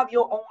 You have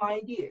your own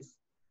ideas.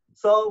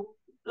 So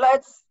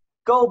let's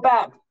go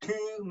back to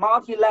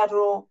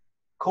multilateral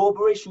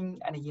cooperation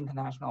and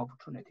international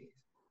opportunities.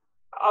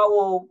 I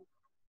will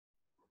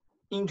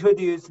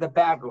introduce the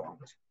background.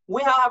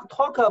 We have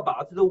talked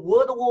about the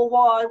World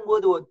War I,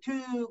 World War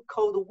II,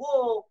 Cold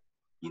War,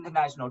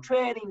 international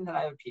trade,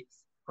 international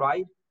peace,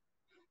 right?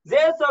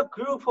 There's a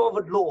group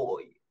of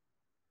lawyers,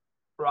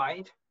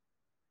 right?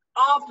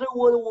 After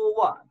World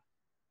War I,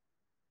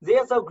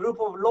 there's a group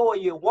of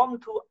lawyers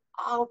want to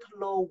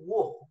outlaw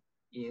war,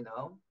 you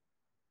know,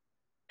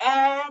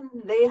 and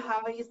they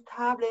have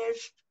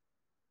established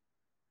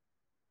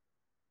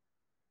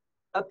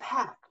a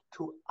pact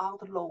to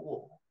outlaw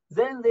war.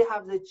 Then they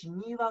have the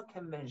Geneva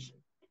Convention.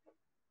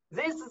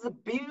 This is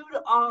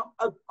built on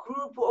a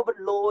group of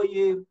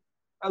lawyers,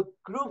 a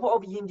group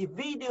of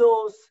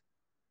individuals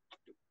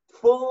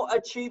for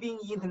achieving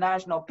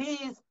international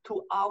peace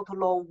to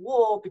outlaw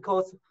war,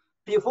 because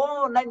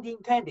before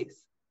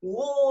 1920s,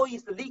 war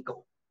is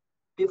legal.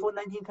 Before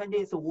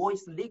 1920s, war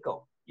is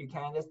legal. You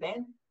can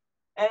understand?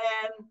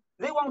 And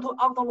they want to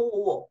outlaw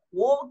war.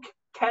 War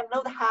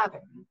cannot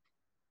happen.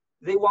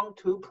 They want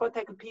to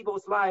protect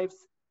people's lives.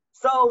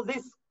 So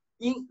this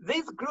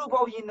group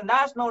of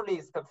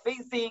internationalists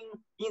facing,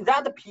 in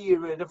that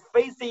period,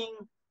 facing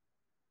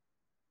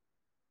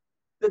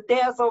the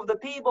death of the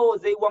people,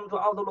 they want to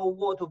outlaw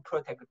war to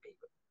protect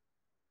people.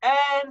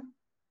 And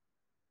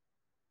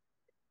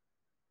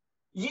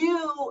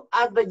you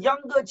as the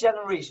younger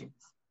generations,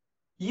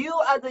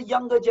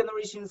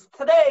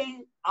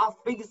 today are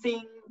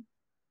facing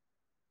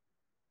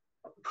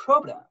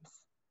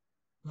problems.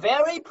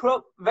 Very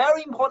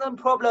important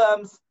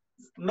problems,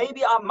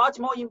 maybe are much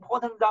more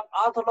important than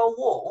outlaw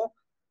war.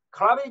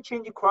 Climate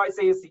change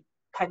crisis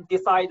can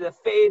decide the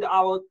fate of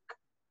our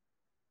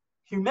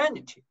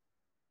humanity,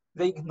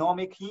 the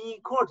economic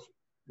inequality,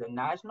 the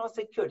national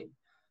security.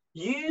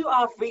 You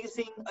are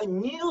facing a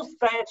new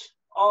set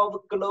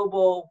of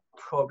global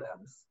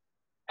problems.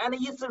 And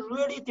it's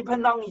really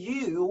depend on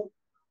you,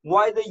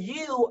 whether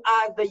you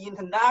as the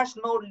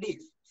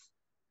internationalists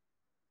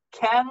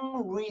can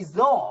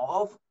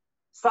resolve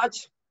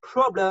such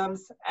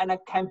problems and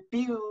can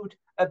build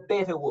a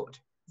better world.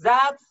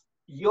 That's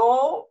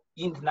your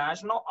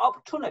international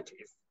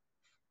opportunities.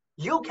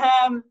 You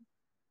can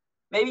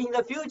maybe in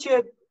the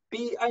future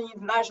be an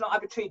international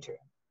arbitrator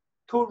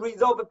to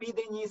resolve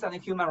business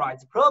and human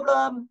rights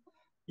problem.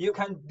 You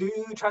can do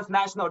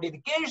transnational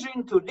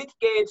litigation to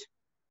litigate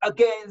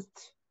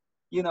against,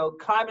 you know,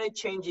 climate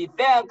change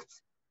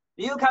effects.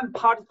 You can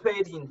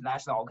participate in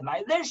international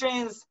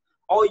organizations,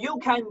 or you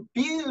can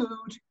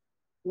build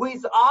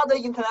with other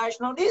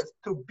internationalists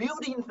to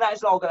build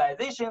international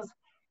organizations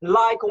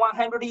like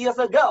 100 years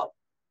ago.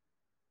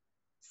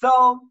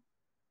 So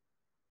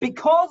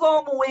because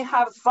we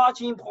have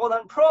such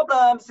important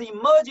problems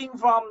emerging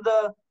from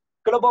the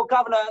global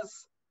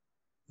governance,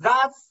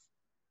 that's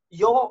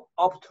your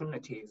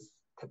opportunities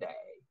today.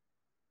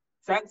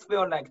 Thanks for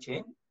your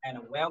lecture and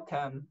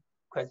welcome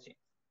questions.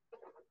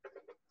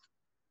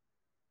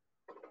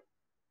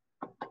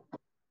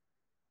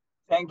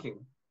 Thank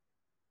you.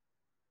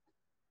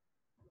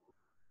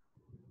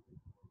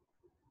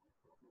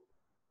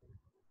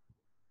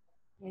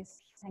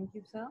 Yes, thank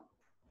you, sir.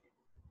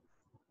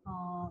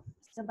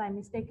 So by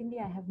mistakenly,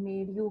 I have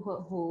made you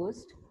a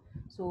host.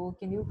 So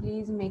can you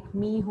please make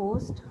me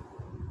host?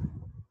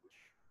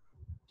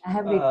 I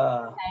have written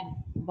chat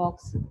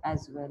box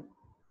as well.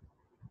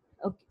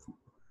 Okay.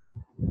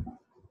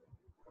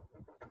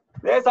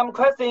 There's some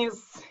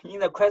questions in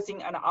the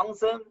question and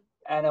answer,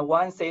 and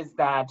one says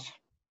that,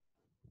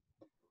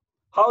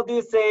 how do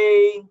you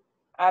say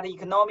at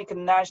economic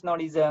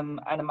nationalism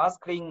and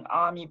masculine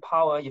army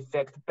power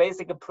affect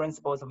basic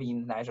principles of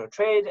international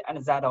trade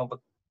and that of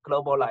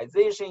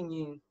globalization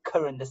in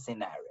current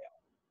scenario?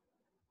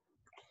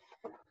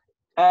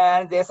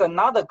 And there's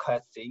another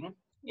question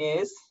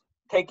is,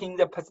 taking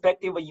the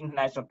perspective of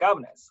international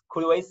governance,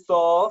 could we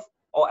solve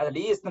or at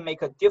least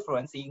make a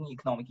difference in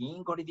economic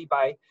inequality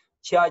by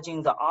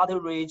charging the other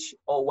rich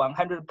or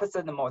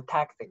 100% more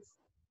taxes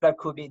that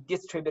could be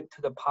distributed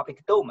to the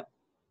public domain?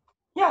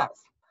 Yes.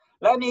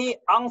 Let me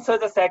answer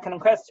the second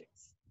question.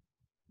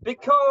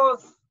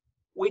 Because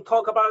we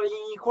talk about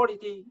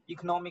inequality,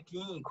 economic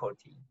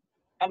inequality,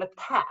 and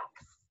tax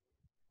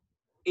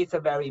is a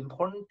very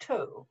important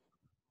tool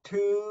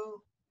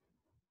to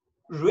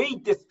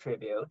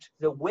redistribute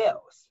the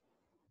wealth.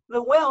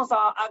 The wealth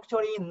are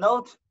actually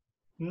not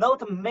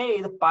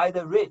made by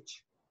the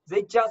rich.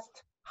 They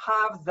just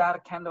have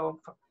that kind of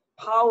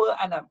power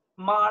and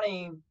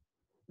money,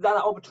 that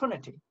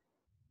opportunity.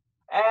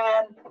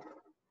 And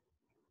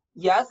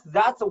yes,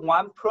 that's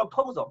one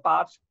proposal,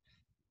 but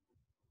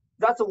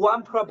that's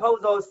one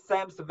proposal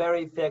seems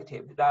very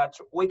effective, that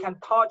we can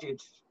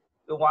target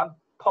the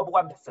top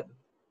 1%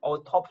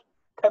 or top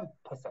 10%.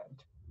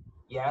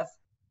 Yes.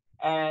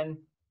 And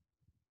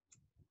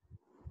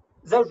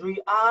the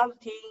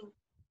reality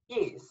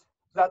is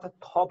that the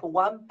top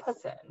 1%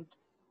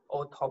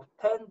 or top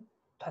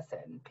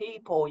 10%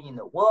 people in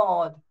the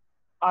world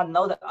are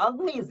not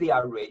only they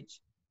are rich,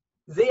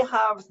 they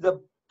have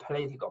the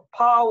political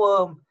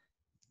power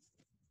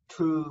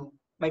to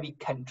maybe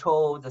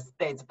control the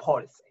state's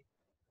policy.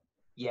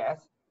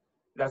 Yes,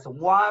 that's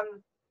one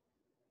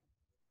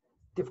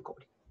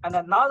difficulty. And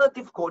another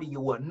difficulty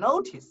you will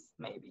notice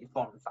maybe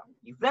from some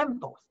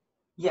examples.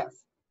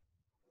 Yes,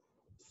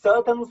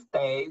 certain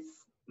states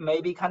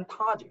maybe can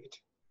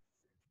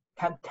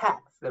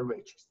tax the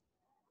rich.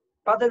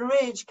 But the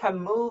rich can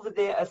move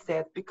their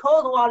assets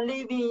because we are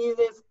living in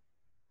this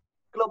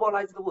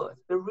globalized world.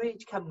 The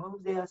rich can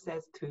move their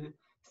assets to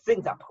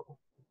Singapore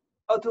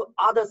or to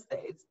other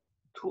states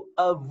to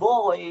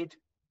avoid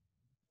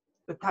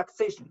the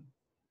taxation,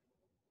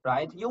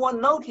 right? You will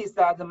notice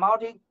that the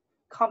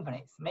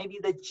multi-companies, maybe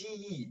the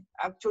GE,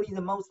 actually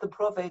the most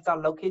profits are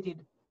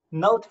located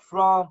not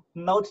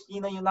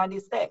in the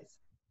United States.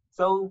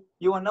 So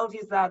you will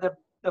notice that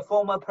the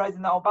former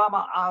President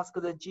Obama asked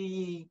the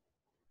GE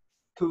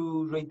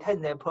to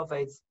retain their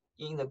profits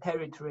in the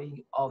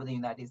territory of the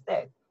United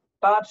States.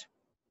 But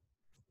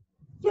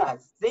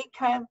yes, they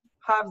can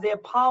have their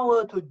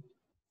power to,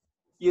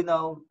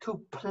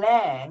 to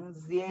plan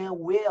their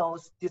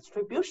wealth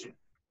distribution.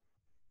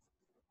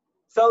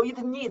 So it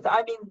needs,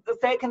 the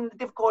second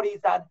difficulty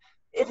is that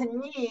it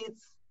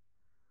needs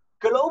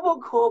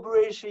global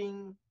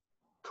cooperation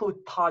to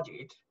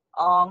target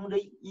on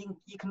the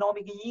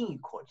economic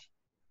inequality.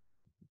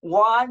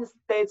 One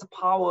state's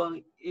power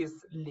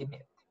is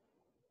limited.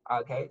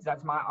 Okay,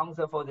 that's my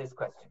answer for this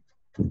question.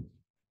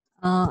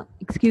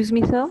 Excuse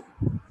me, sir.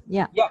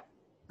 Yeah.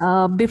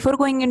 Before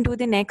going into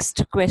the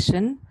next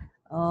question,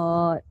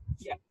 I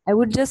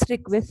would just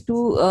request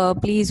to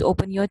please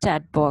open your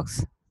chat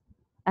box.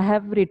 I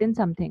have written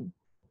something.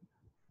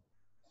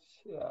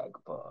 Chat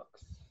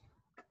box.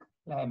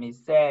 Let me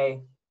say.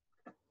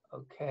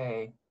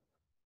 Okay.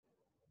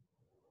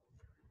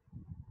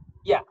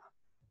 Yeah.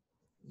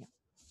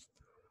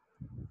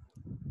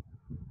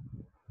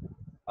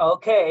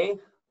 Okay.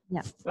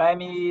 Yeah. Let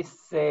me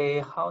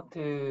say how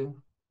to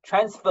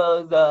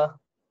transfer the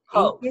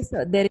host. Yes,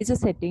 sir. There is a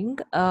setting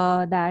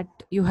that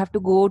you have to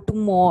go to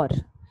more.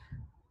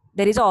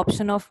 There is an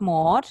option of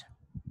more.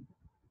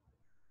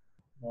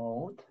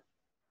 Mode.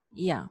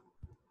 Yeah.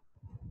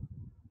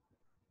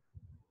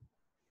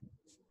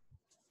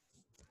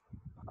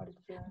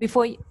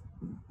 Before you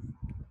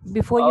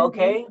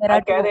okay, I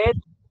get it.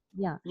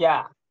 Yeah.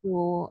 Yeah.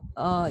 So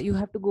you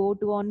have to go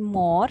to on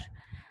more,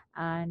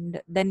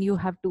 and then you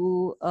have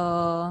to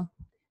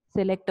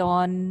select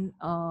on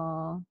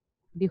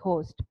the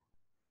host.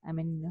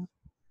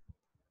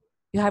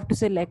 You have to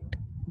select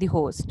the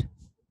host.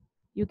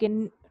 You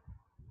can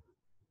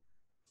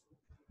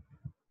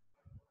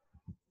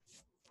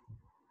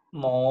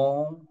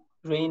more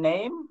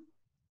rename.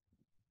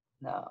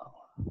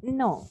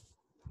 No,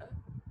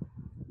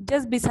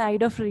 just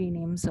beside of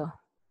rename, sir.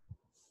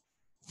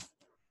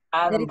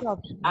 There is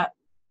option.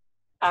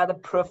 Add a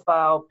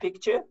profile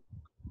picture.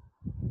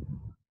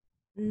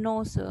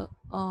 No, sir.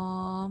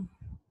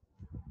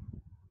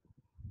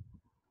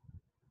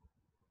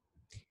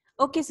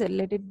 Okay, sir.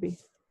 Let it be.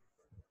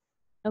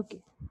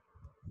 Okay.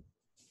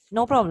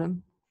 No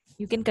problem.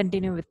 You can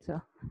continue with, sir.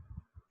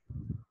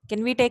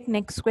 Can we take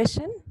next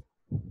question?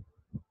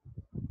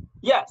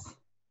 Yes.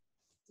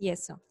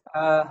 Yes, sir.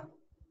 How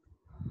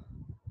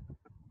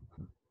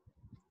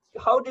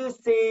do you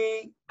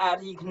see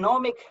at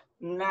economic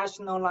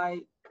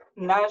nationalism?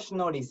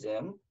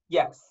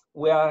 Yes,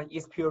 we are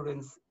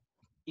experiencing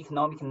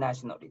economic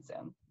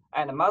nationalism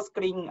and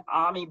masculine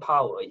army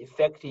power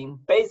affecting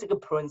basic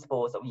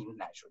principles of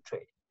international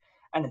trade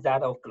and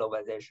that of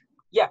globalization.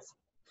 Yes.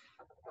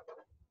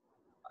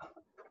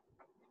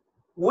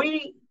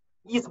 We,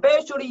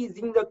 especially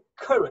in the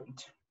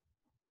current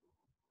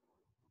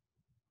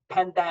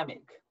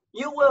pandemic,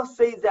 you will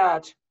see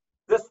that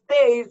the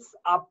states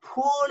are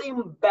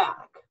pulling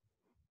back,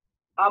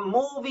 are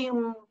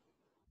moving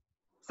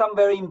some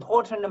very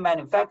important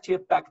manufacturer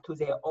back to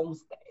their own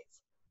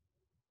states,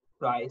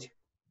 right?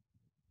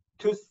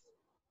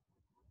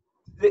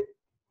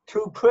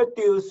 To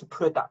produce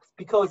products,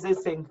 because they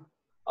think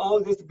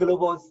all this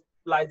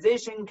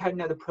globalization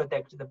cannot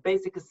protect the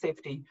basic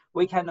safety.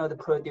 We cannot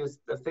produce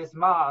the face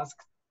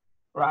masks,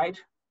 right,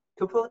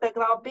 to protect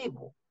our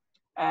people.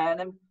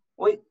 And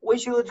we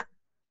should,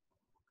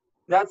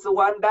 that's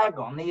one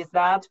background, is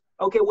that,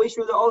 okay, we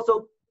should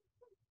also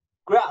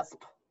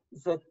grasp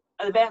the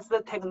advanced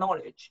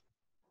technology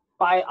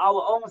by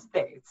our own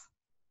states.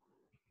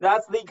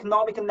 That's the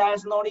economic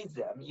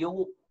nationalism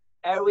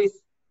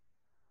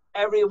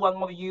every one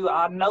of you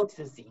are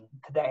noticing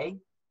today.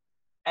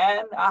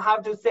 And I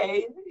have to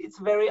say, it's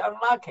very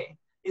unlucky.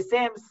 It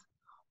seems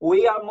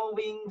we are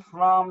moving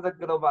from the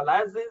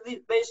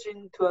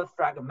globalization to a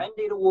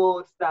fragmented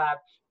world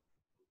that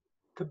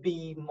could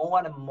be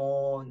more and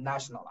more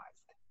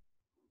nationalized.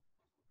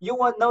 You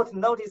are not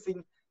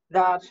noticing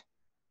that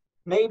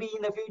maybe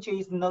in the future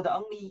it's not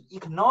only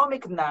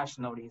economic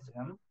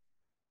nationalism,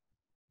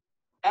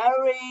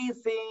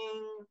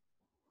 everything,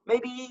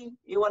 maybe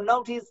you will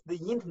notice the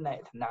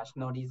internet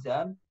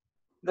nationalism,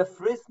 the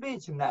free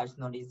speech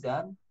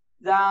nationalism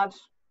that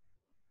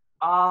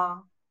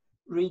are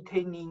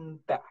retaining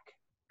back.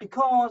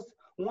 Because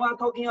when we're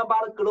talking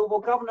about global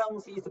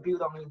governance, it's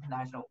built on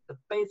the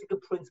basic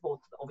principles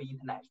of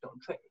international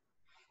trade.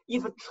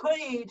 If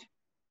trade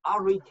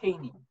are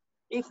retaining,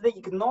 if the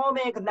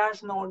economic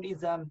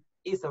nationalism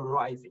is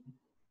rising,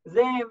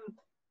 then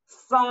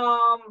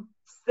some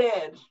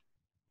set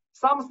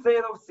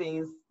of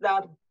things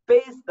that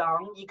based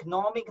on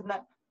economic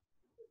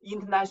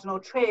international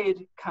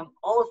trade can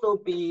also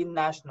be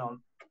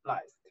nationalized.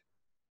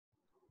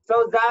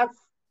 So that's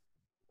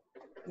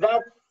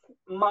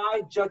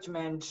my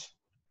judgment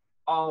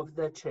of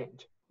the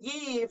trend.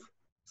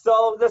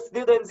 So the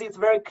students is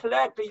very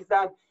correct, is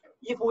that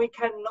if we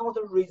cannot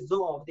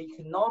resolve the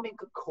economic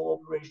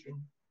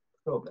cooperation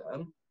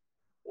problem,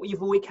 if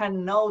we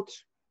cannot,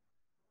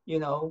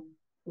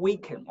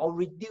 weaken or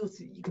reduce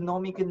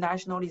economic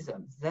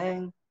nationalism,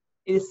 then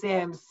it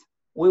seems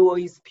we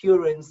will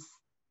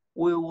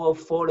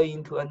fall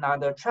into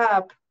another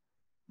trap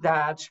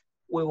that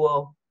we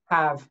will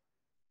have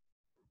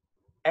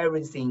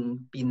everything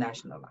be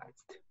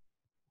nationalized.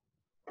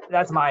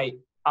 That's my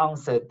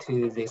answer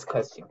to this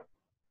question.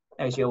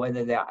 I'm not sure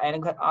whether there are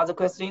any other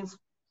questions.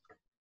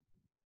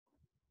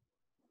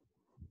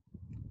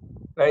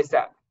 Very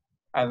sad.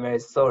 I'm very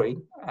sorry.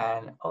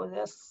 And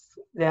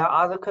there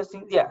are other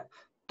questions. Yeah.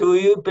 Do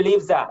you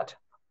believe that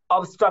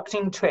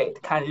obstructing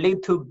trade can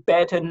lead to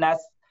better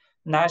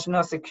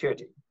national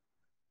security?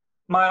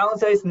 My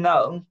answer is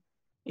no.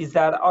 Is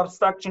that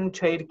obstructing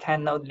trade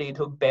cannot lead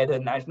to better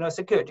national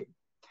security.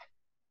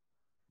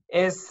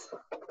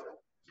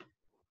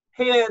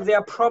 Here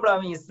their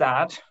problem is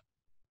that,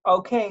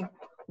 okay,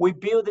 we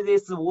build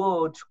this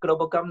world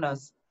global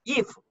governance.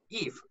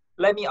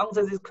 Let me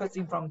answer this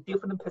question from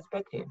different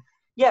perspective.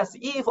 Yes,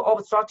 if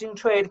obstructing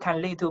trade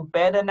can lead to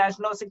better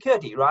national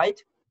security,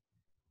 right?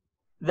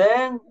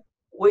 Then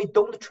we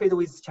don't trade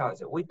with each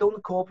other. We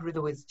don't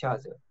cooperate with each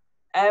other.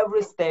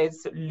 Every state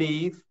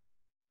live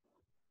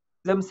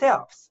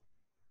themselves.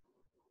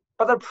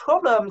 But the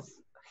problem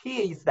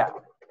here is that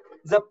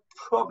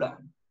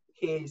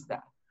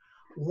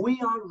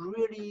we are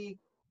really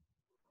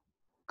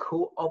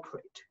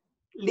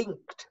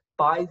linked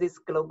by this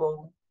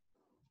global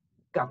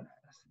governance.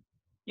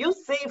 You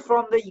see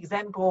from the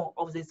example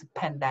of this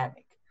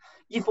pandemic,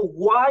 if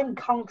one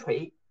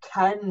country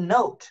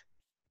cannot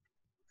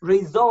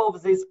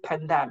resolve this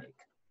pandemic,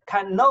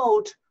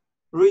 cannot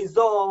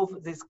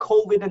resolve this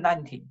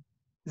COVID-19,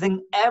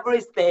 then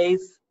every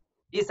state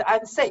is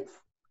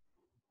unsafe.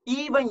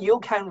 Even you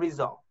can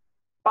resolve,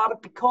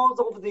 but because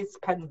of this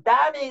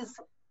pandemic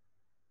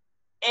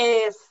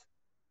is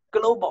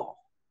global,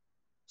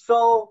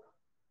 so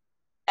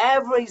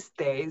every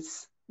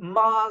state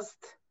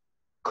must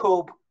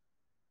cope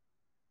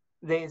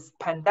this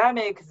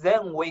pandemic,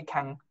 then we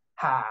can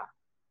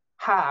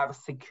have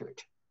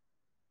security.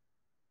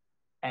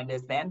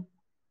 Understand?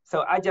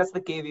 So I just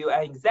give you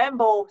an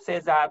example,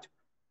 says that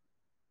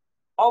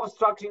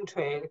obstructing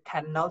trade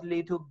cannot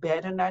lead to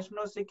better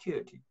national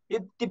security.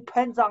 It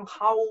depends on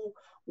how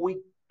we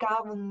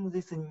govern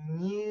this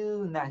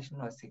new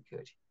national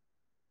security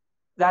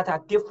that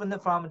are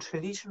different from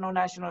traditional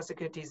national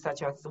security,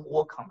 such as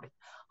war conflict.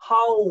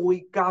 How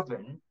we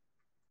govern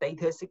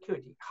data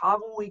security,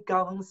 how we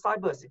govern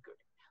cyber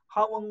security,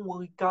 how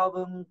we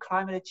govern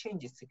climate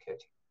change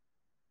security.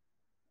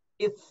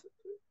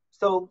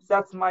 So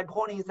that's my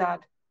point, is that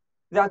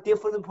there are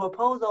different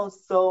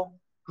proposals. So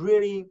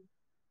really,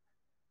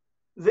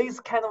 this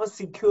kind of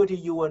security,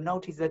 you will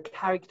notice the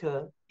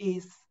character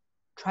is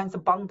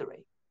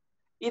transboundary.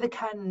 It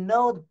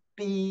cannot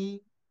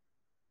be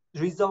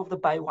resolved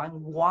by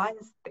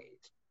one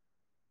state.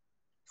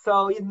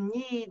 So it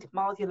needs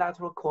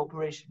multilateral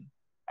cooperation.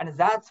 And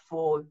that's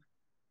for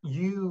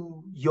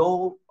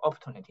your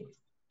opportunities,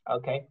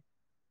 okay?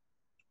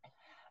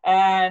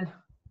 And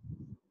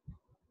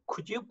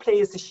could you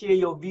please share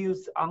your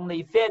views on the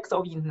effects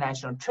of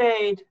international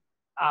trade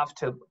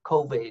after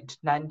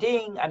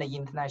COVID-19 and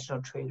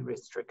international trade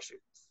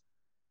restrictions?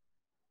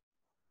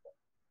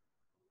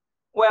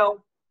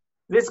 Well,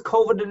 this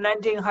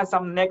COVID-19 has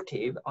some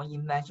negative on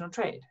international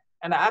trade.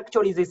 And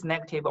actually this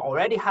negative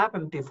already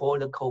happened before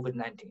the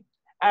COVID-19.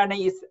 And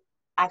it's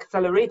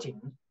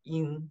accelerating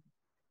in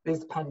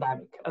this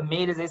pandemic,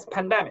 amid this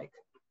pandemic.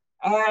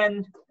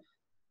 And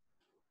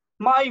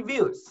my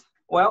view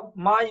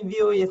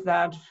is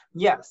that,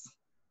 yes,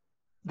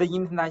 the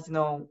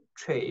international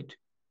trade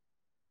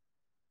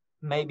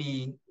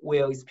maybe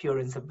will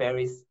experience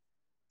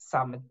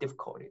some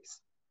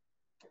difficulties.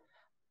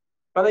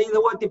 But it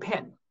will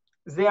depend.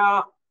 There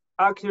are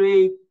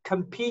actually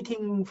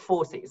competing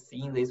forces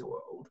in this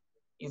world.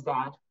 Is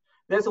that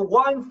there's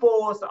one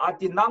force are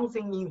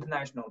denouncing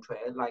international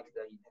trade, like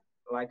the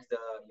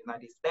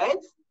United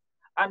States,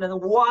 and then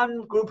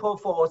one group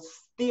of force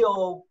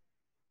still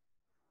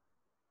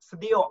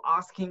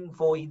asking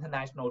for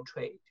international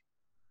trade.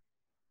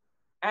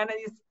 And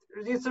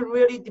this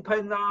really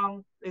depends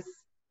on this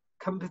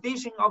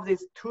competition of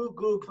these two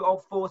groups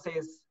of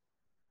forces,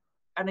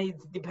 and it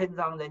depends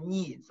on the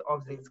needs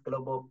of these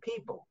global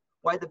people.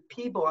 Why the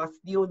people are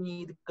still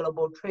need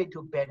global trade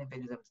to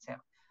benefit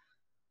themselves.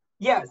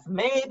 Yes,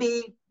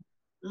 maybe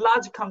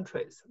large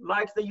countries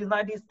like the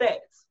United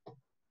States,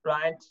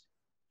 right,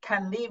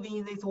 can live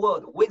in this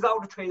world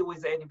without trade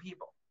with any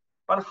people.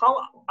 But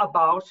how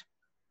about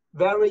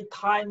very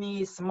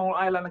tiny, small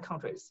island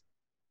countries?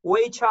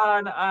 We,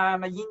 China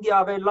and India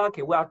are very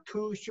lucky. We are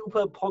two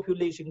super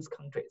populations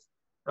countries,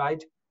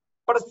 right?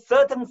 But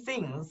certain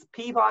things,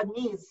 people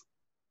needs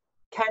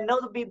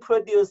cannot be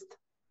produced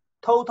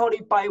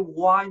totally by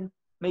one,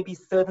 maybe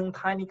certain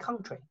tiny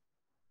country.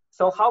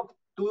 So how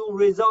do you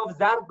resolve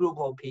that group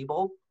of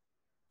people,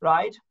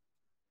 right?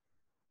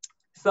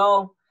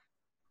 So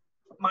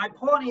my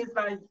point is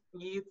that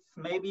it's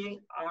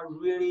maybe are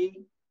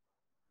really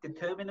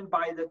determined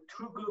by the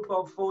two group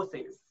of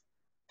forces,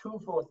 two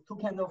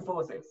kind of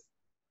forces.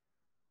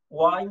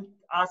 One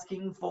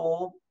asking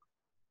for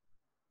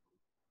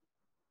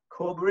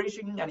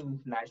cooperation and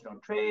international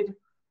trade,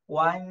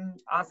 one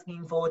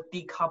asking for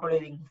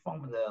decoupling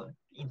from the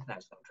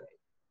international trade.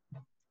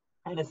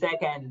 And the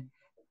second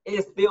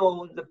is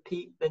still the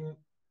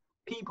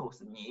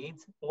people's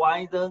needs,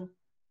 why the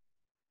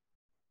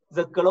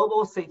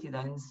global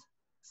citizens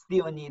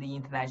still need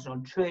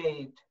international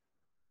trade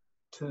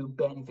to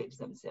benefit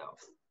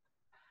themselves.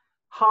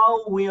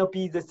 How will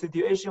be the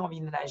situation of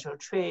international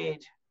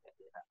trade?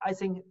 I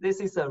think this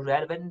is a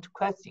relevant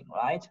question,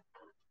 right?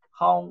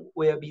 How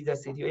will be the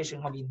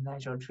situation of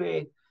international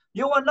trade?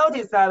 You will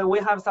notice that we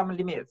have some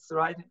limits,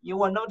 right? You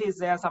will notice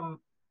there are some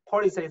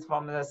policies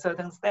from the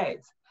certain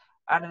states,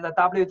 and the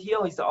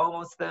WTO is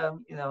almost,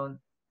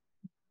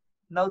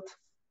 not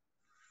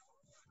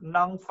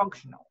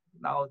non-functional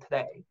now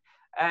today.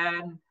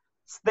 And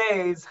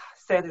states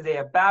set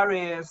their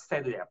barriers,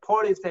 set their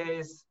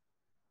policies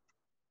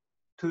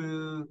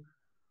to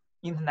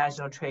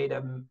international trade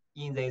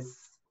in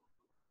this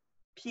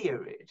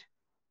period.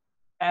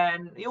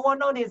 And you will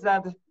notice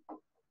that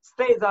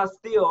states are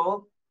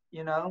still,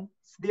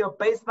 still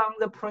based on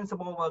the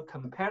principle of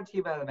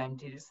comparative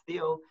advantage,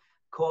 still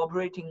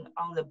cooperating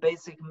on the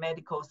basic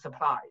medical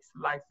supplies,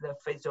 like the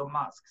facial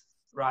masks,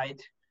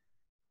 right?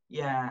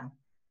 Yeah.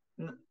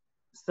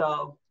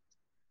 So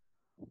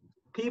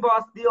people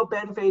are still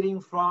benefiting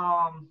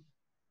from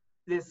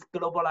this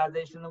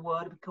globalization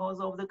world because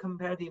of the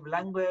comparative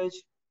language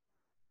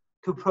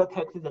to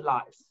protect the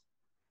lives.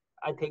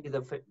 I take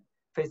the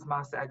face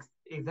mask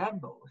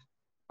example.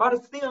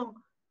 But still,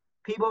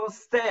 people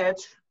set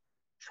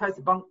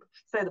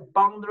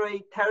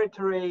boundary,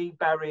 territory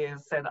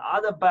barriers, set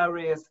other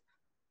barriers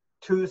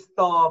to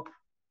stop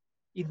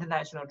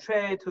international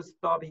trade, to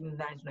stop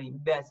international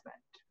investment.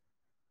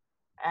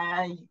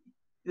 And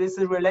this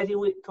is related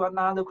to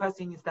another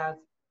question, is that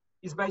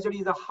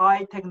especially the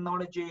high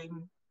technology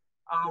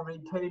are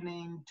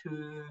returning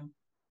to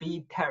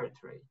be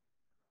territory.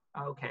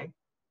 Okay.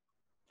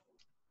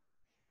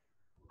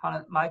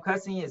 My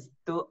question is,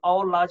 do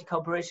all large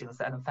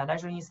corporations and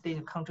financial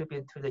institutions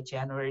contribute to the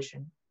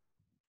generation?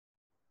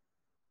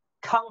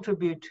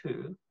 Contribute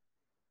to?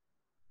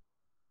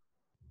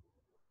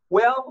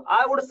 Well,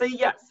 I would say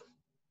yes.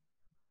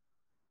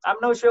 I'm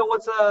not sure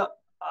what's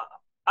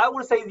I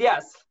would say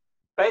yes.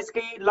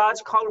 Basically,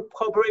 large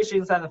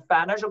corporations and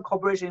financial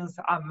corporations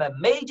are the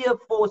major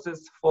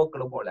forces for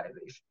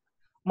globalization.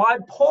 My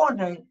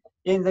point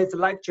in this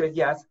lecture is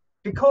yes,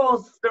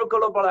 because through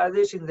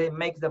globalization, they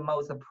make the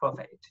most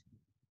profit.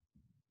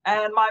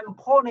 And my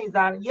point is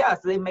that, yes,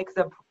 they make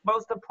the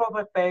most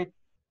profit,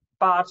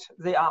 but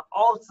they are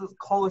also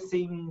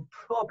causing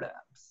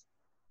problems,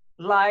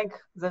 like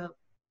the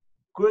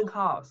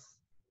greenhouse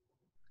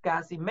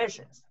gas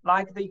emissions,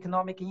 like the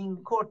economic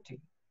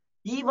inequality,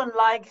 even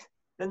like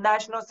the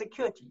national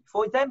security.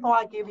 For example,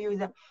 I give you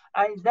an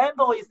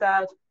example is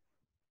that,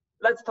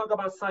 let's talk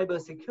about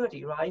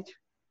cybersecurity, right?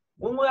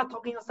 When we are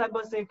talking about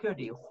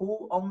cybersecurity,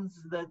 who owns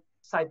the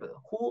cyber?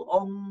 Who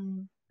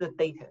owns the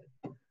data?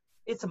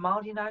 It's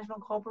multinational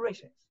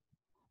corporations.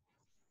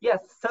 Yes,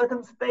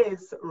 certain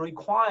states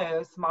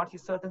requires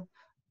certain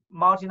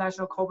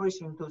multinational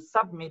corporations to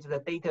submit the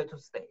data to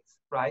states,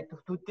 right,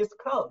 to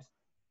disclose.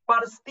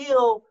 But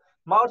still,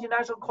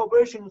 multinational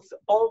corporations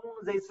own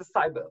this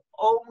cyber,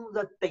 own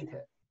the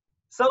data.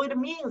 So it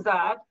means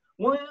that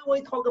when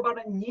we talk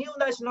about a new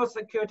national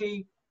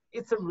security,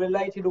 it's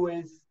related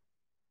with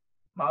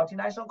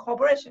multinational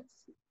corporations.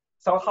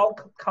 So how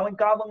can we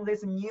govern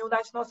this new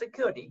national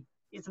security?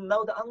 It's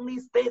not only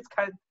states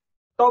can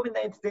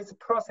dominate this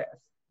process.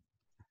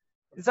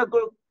 It's a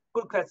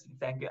good question,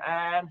 thank you.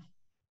 And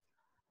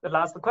the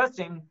last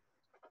question,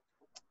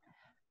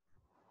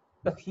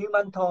 the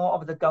human toll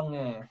of the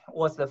gun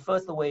was the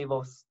first wave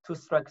to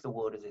strike the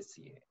world this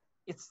year.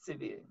 It's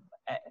severe.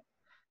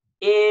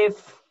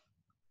 If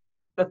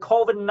the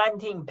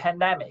COVID-19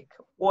 pandemic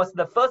was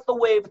the first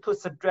wave to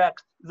strike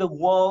the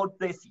world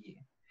this year,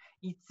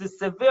 its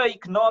severe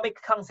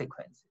economic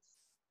consequences,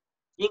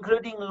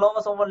 including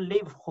loss of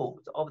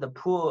livelihoods of the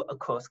poor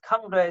across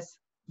countries,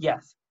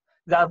 yes,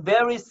 there are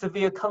very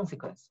severe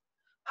consequences,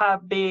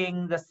 have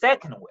been the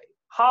second wave.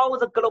 How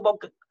the global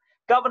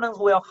governance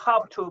will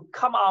help to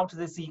come out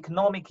this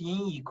economic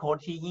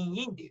inequality in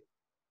India?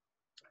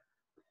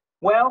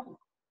 Well,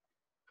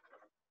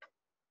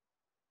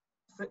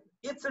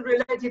 it's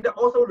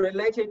also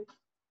related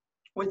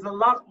with the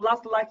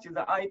last lecture,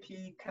 the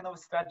IP kind of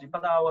strategy,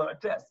 but I will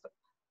address.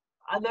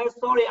 And I'm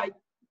sorry,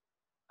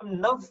 I'm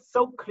not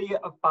so clear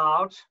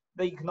about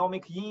the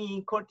economic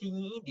inequality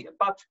in India,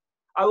 but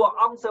I will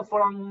answer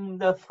from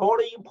the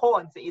following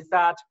points is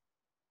that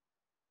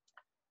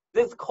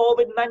this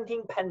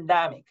COVID-19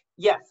 pandemic,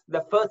 yes,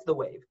 the first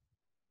wave,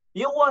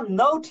 you will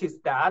notice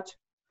that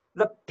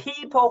the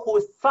people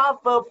who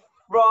suffer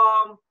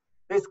from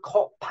this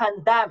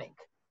pandemic,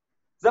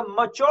 the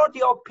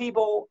majority of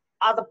people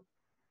are the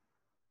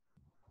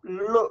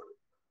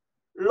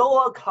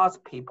lower class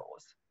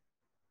peoples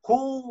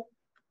who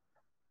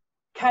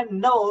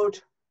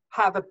cannot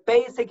have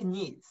basic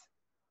needs,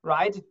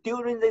 right,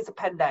 during this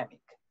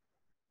pandemic,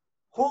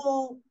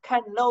 who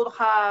cannot,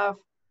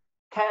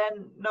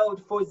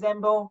 for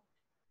example,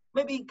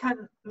 maybe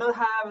cannot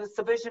have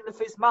sufficient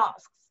face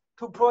masks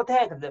to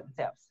protect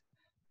themselves.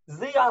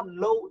 These are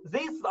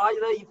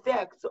the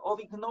effects of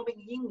economic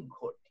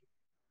inequality.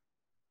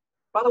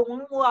 But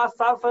when we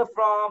suffer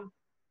from,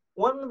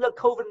 when the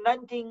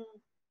COVID-19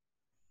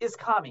 is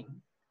coming,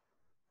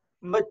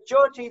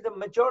 the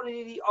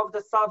majority of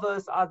the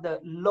sufferers are the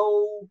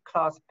low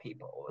class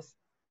peoples.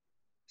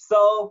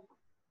 So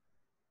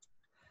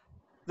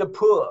the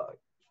poor,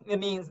 it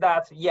means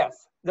that,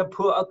 yes, the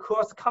poor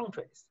across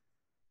countries.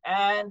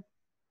 And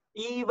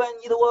even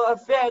it will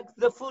affect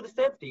the food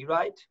safety,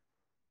 right?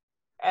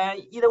 And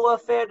it will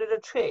affect the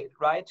trade,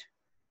 right?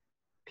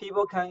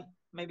 People can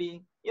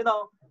maybe,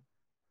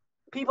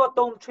 people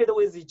don't trade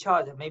with each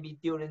other maybe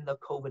during the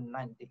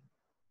COVID-19.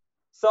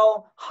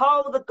 So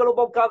how the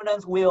global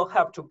governance will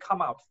have to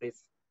come out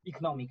this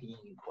economic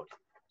inequality?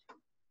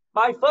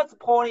 My first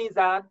point is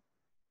that,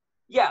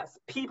 yes,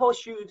 people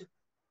should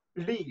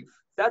live.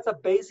 That's a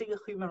basic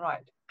human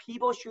right.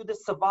 People should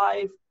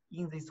survive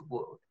in this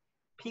world.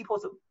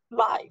 People's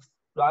lives,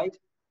 right?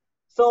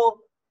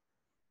 So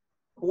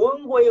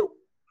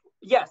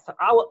yes,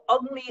 our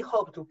only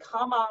hope to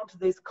come out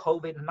this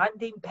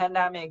COVID-19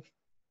 pandemic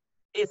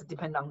is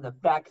depend on the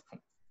vaccine,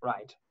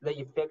 right? The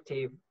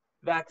effective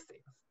vaccines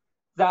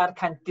that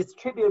can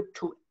distribute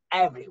to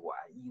everyone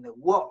in the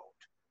world.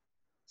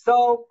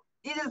 So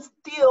it is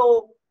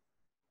still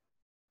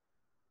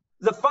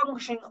the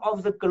function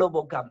of the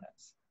global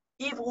governance.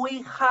 If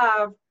we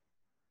have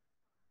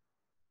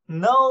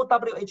no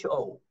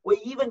WHO, we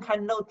even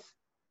cannot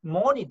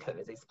monitor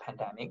this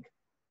pandemic,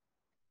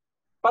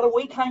 but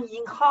we can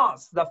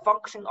enhance the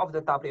function of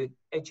the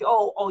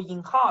WHO or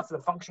enhance the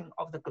function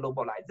of the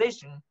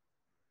globalization.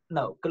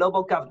 No,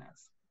 global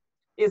governance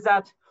is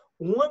that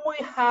when we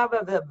have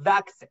the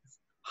vaccines,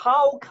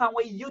 how can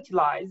we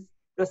utilize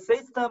the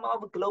system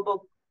of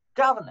global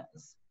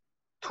governance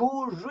to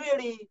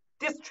really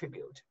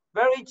distribute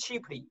very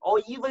cheaply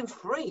or even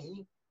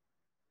free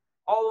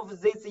of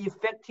these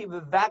effective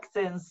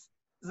vaccines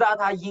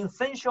that are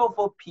essential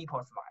for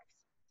people's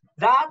lives?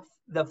 That's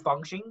the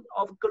function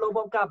of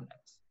global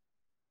governance.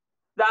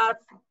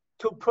 That's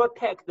to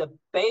protect the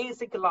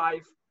basic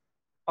life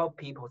of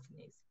people's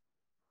needs.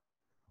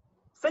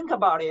 Think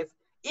about it.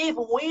 If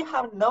we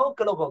have no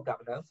global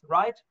governance,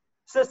 right,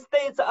 the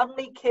states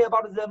only care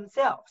about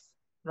themselves,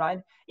 right?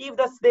 If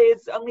the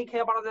states only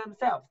care about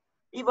themselves,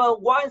 if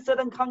one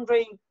certain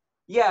country,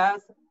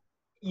 yes,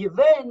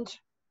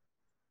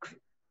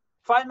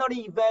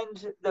 finally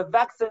invent the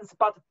vaccines,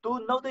 but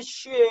do not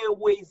share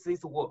with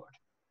this world,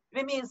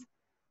 it means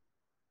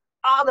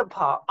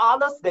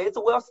other states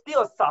will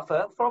still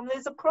suffer from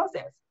this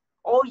process.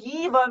 Or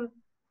even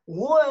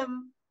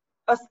when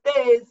a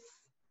state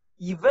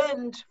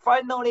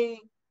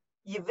finally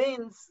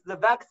invents the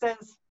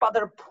vaccines, but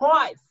the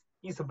price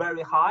is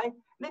very high,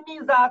 that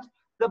means that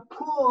the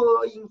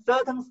poor in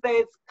certain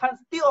states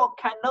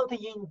cannot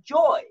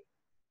enjoy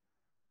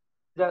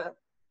the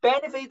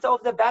benefits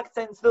of the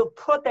vaccines to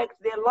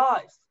protect their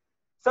lives.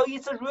 So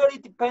it really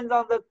depends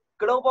on the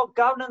global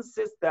governance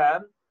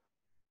system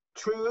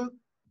to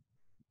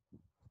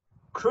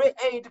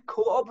create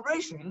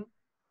cooperation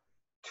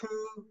to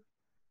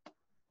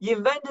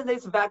invent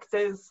these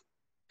vaccines,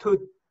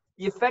 to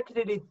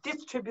effectively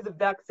distribute the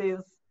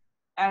vaccines,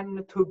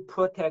 and to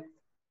protect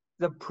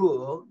the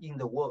poor in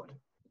the world,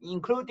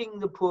 including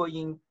the poor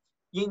in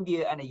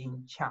India and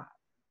in China.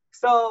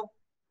 So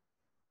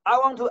I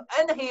want to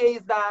end here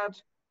is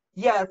that,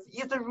 yes,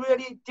 it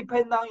really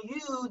depends on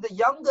you, the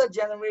younger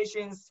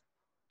generations,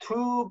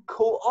 to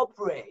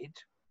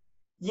cooperate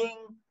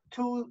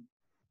to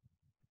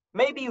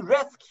maybe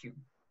rescue,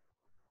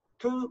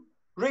 to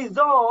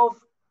resolve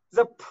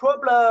the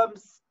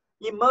problems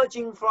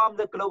emerging from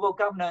the global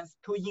governance,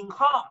 to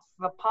enhance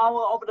the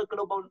power of the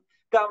global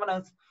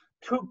governance,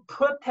 to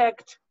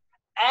protect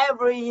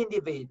every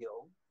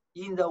individual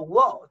in the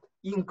world,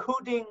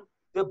 including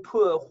the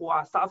poor who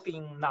are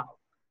suffering now.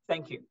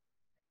 Thank you.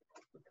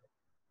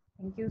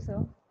 Thank you,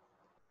 sir.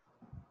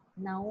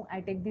 Now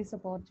I take this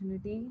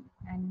opportunity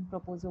and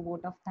propose a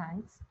vote of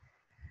thanks.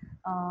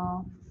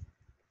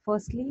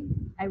 Firstly,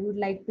 I would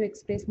like to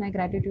express my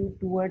gratitude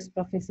towards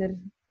Professor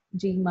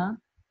Jima,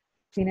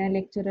 Senior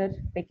Lecturer,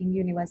 Peking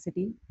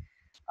University.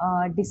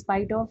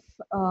 Despite of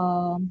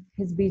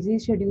his busy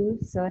schedule,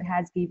 sir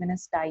has given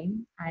us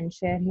time and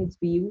share his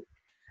view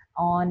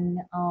on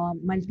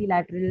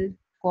multilateral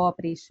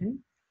cooperation.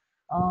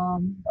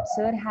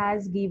 Sir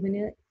has given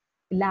an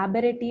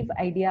elaborative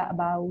idea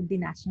about the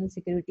national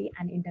security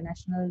and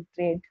international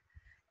trade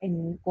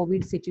in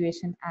COVID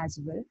situation as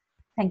well.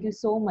 Thank you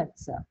so much,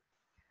 sir.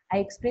 I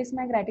express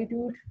my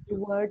gratitude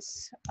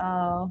towards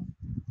our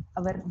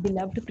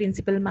beloved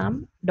principal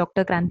ma'am,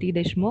 Dr. Kranti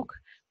Deshmukh,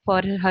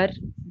 for her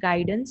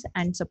guidance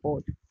and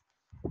support.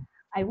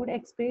 I would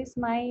express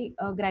my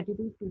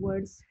gratitude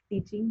towards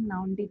teaching,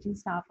 non-teaching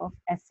staff of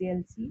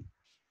SCLC.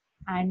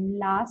 And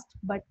last,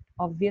 but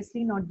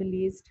obviously not the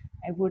least,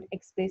 I would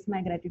express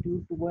my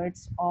gratitude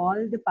towards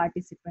all the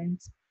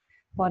participants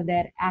for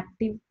their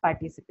active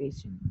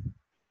participation.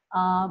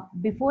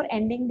 Before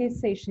ending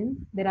this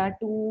session, there are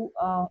two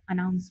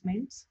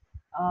announcements.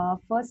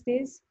 First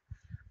is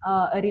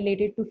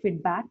related to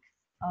feedback,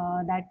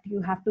 that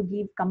you have to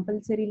give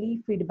compulsorily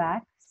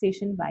feedback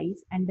session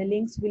wise, and the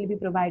links will be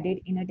provided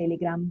in a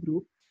Telegram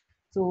group.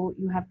 So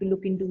you have to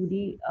look into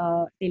the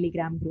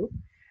Telegram group.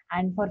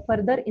 And for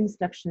further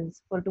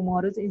instructions, for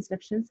tomorrow's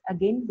instructions,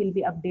 again, we'll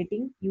be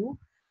updating you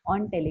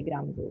on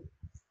Telegram group.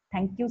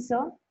 Thank you,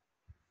 sir.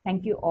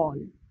 Thank you all.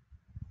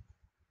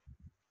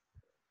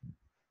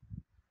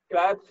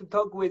 Glad to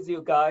talk with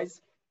you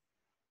guys.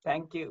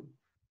 Thank you.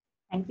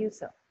 Thank you,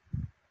 sir.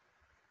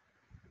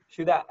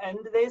 Should I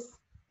end this?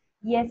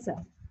 Yes, sir.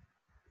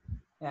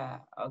 Yeah,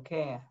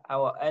 okay. I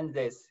will end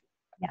this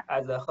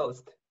as a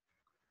host.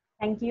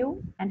 Thank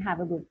you and have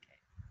a good day.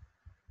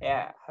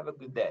 Yeah, have a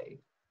good day.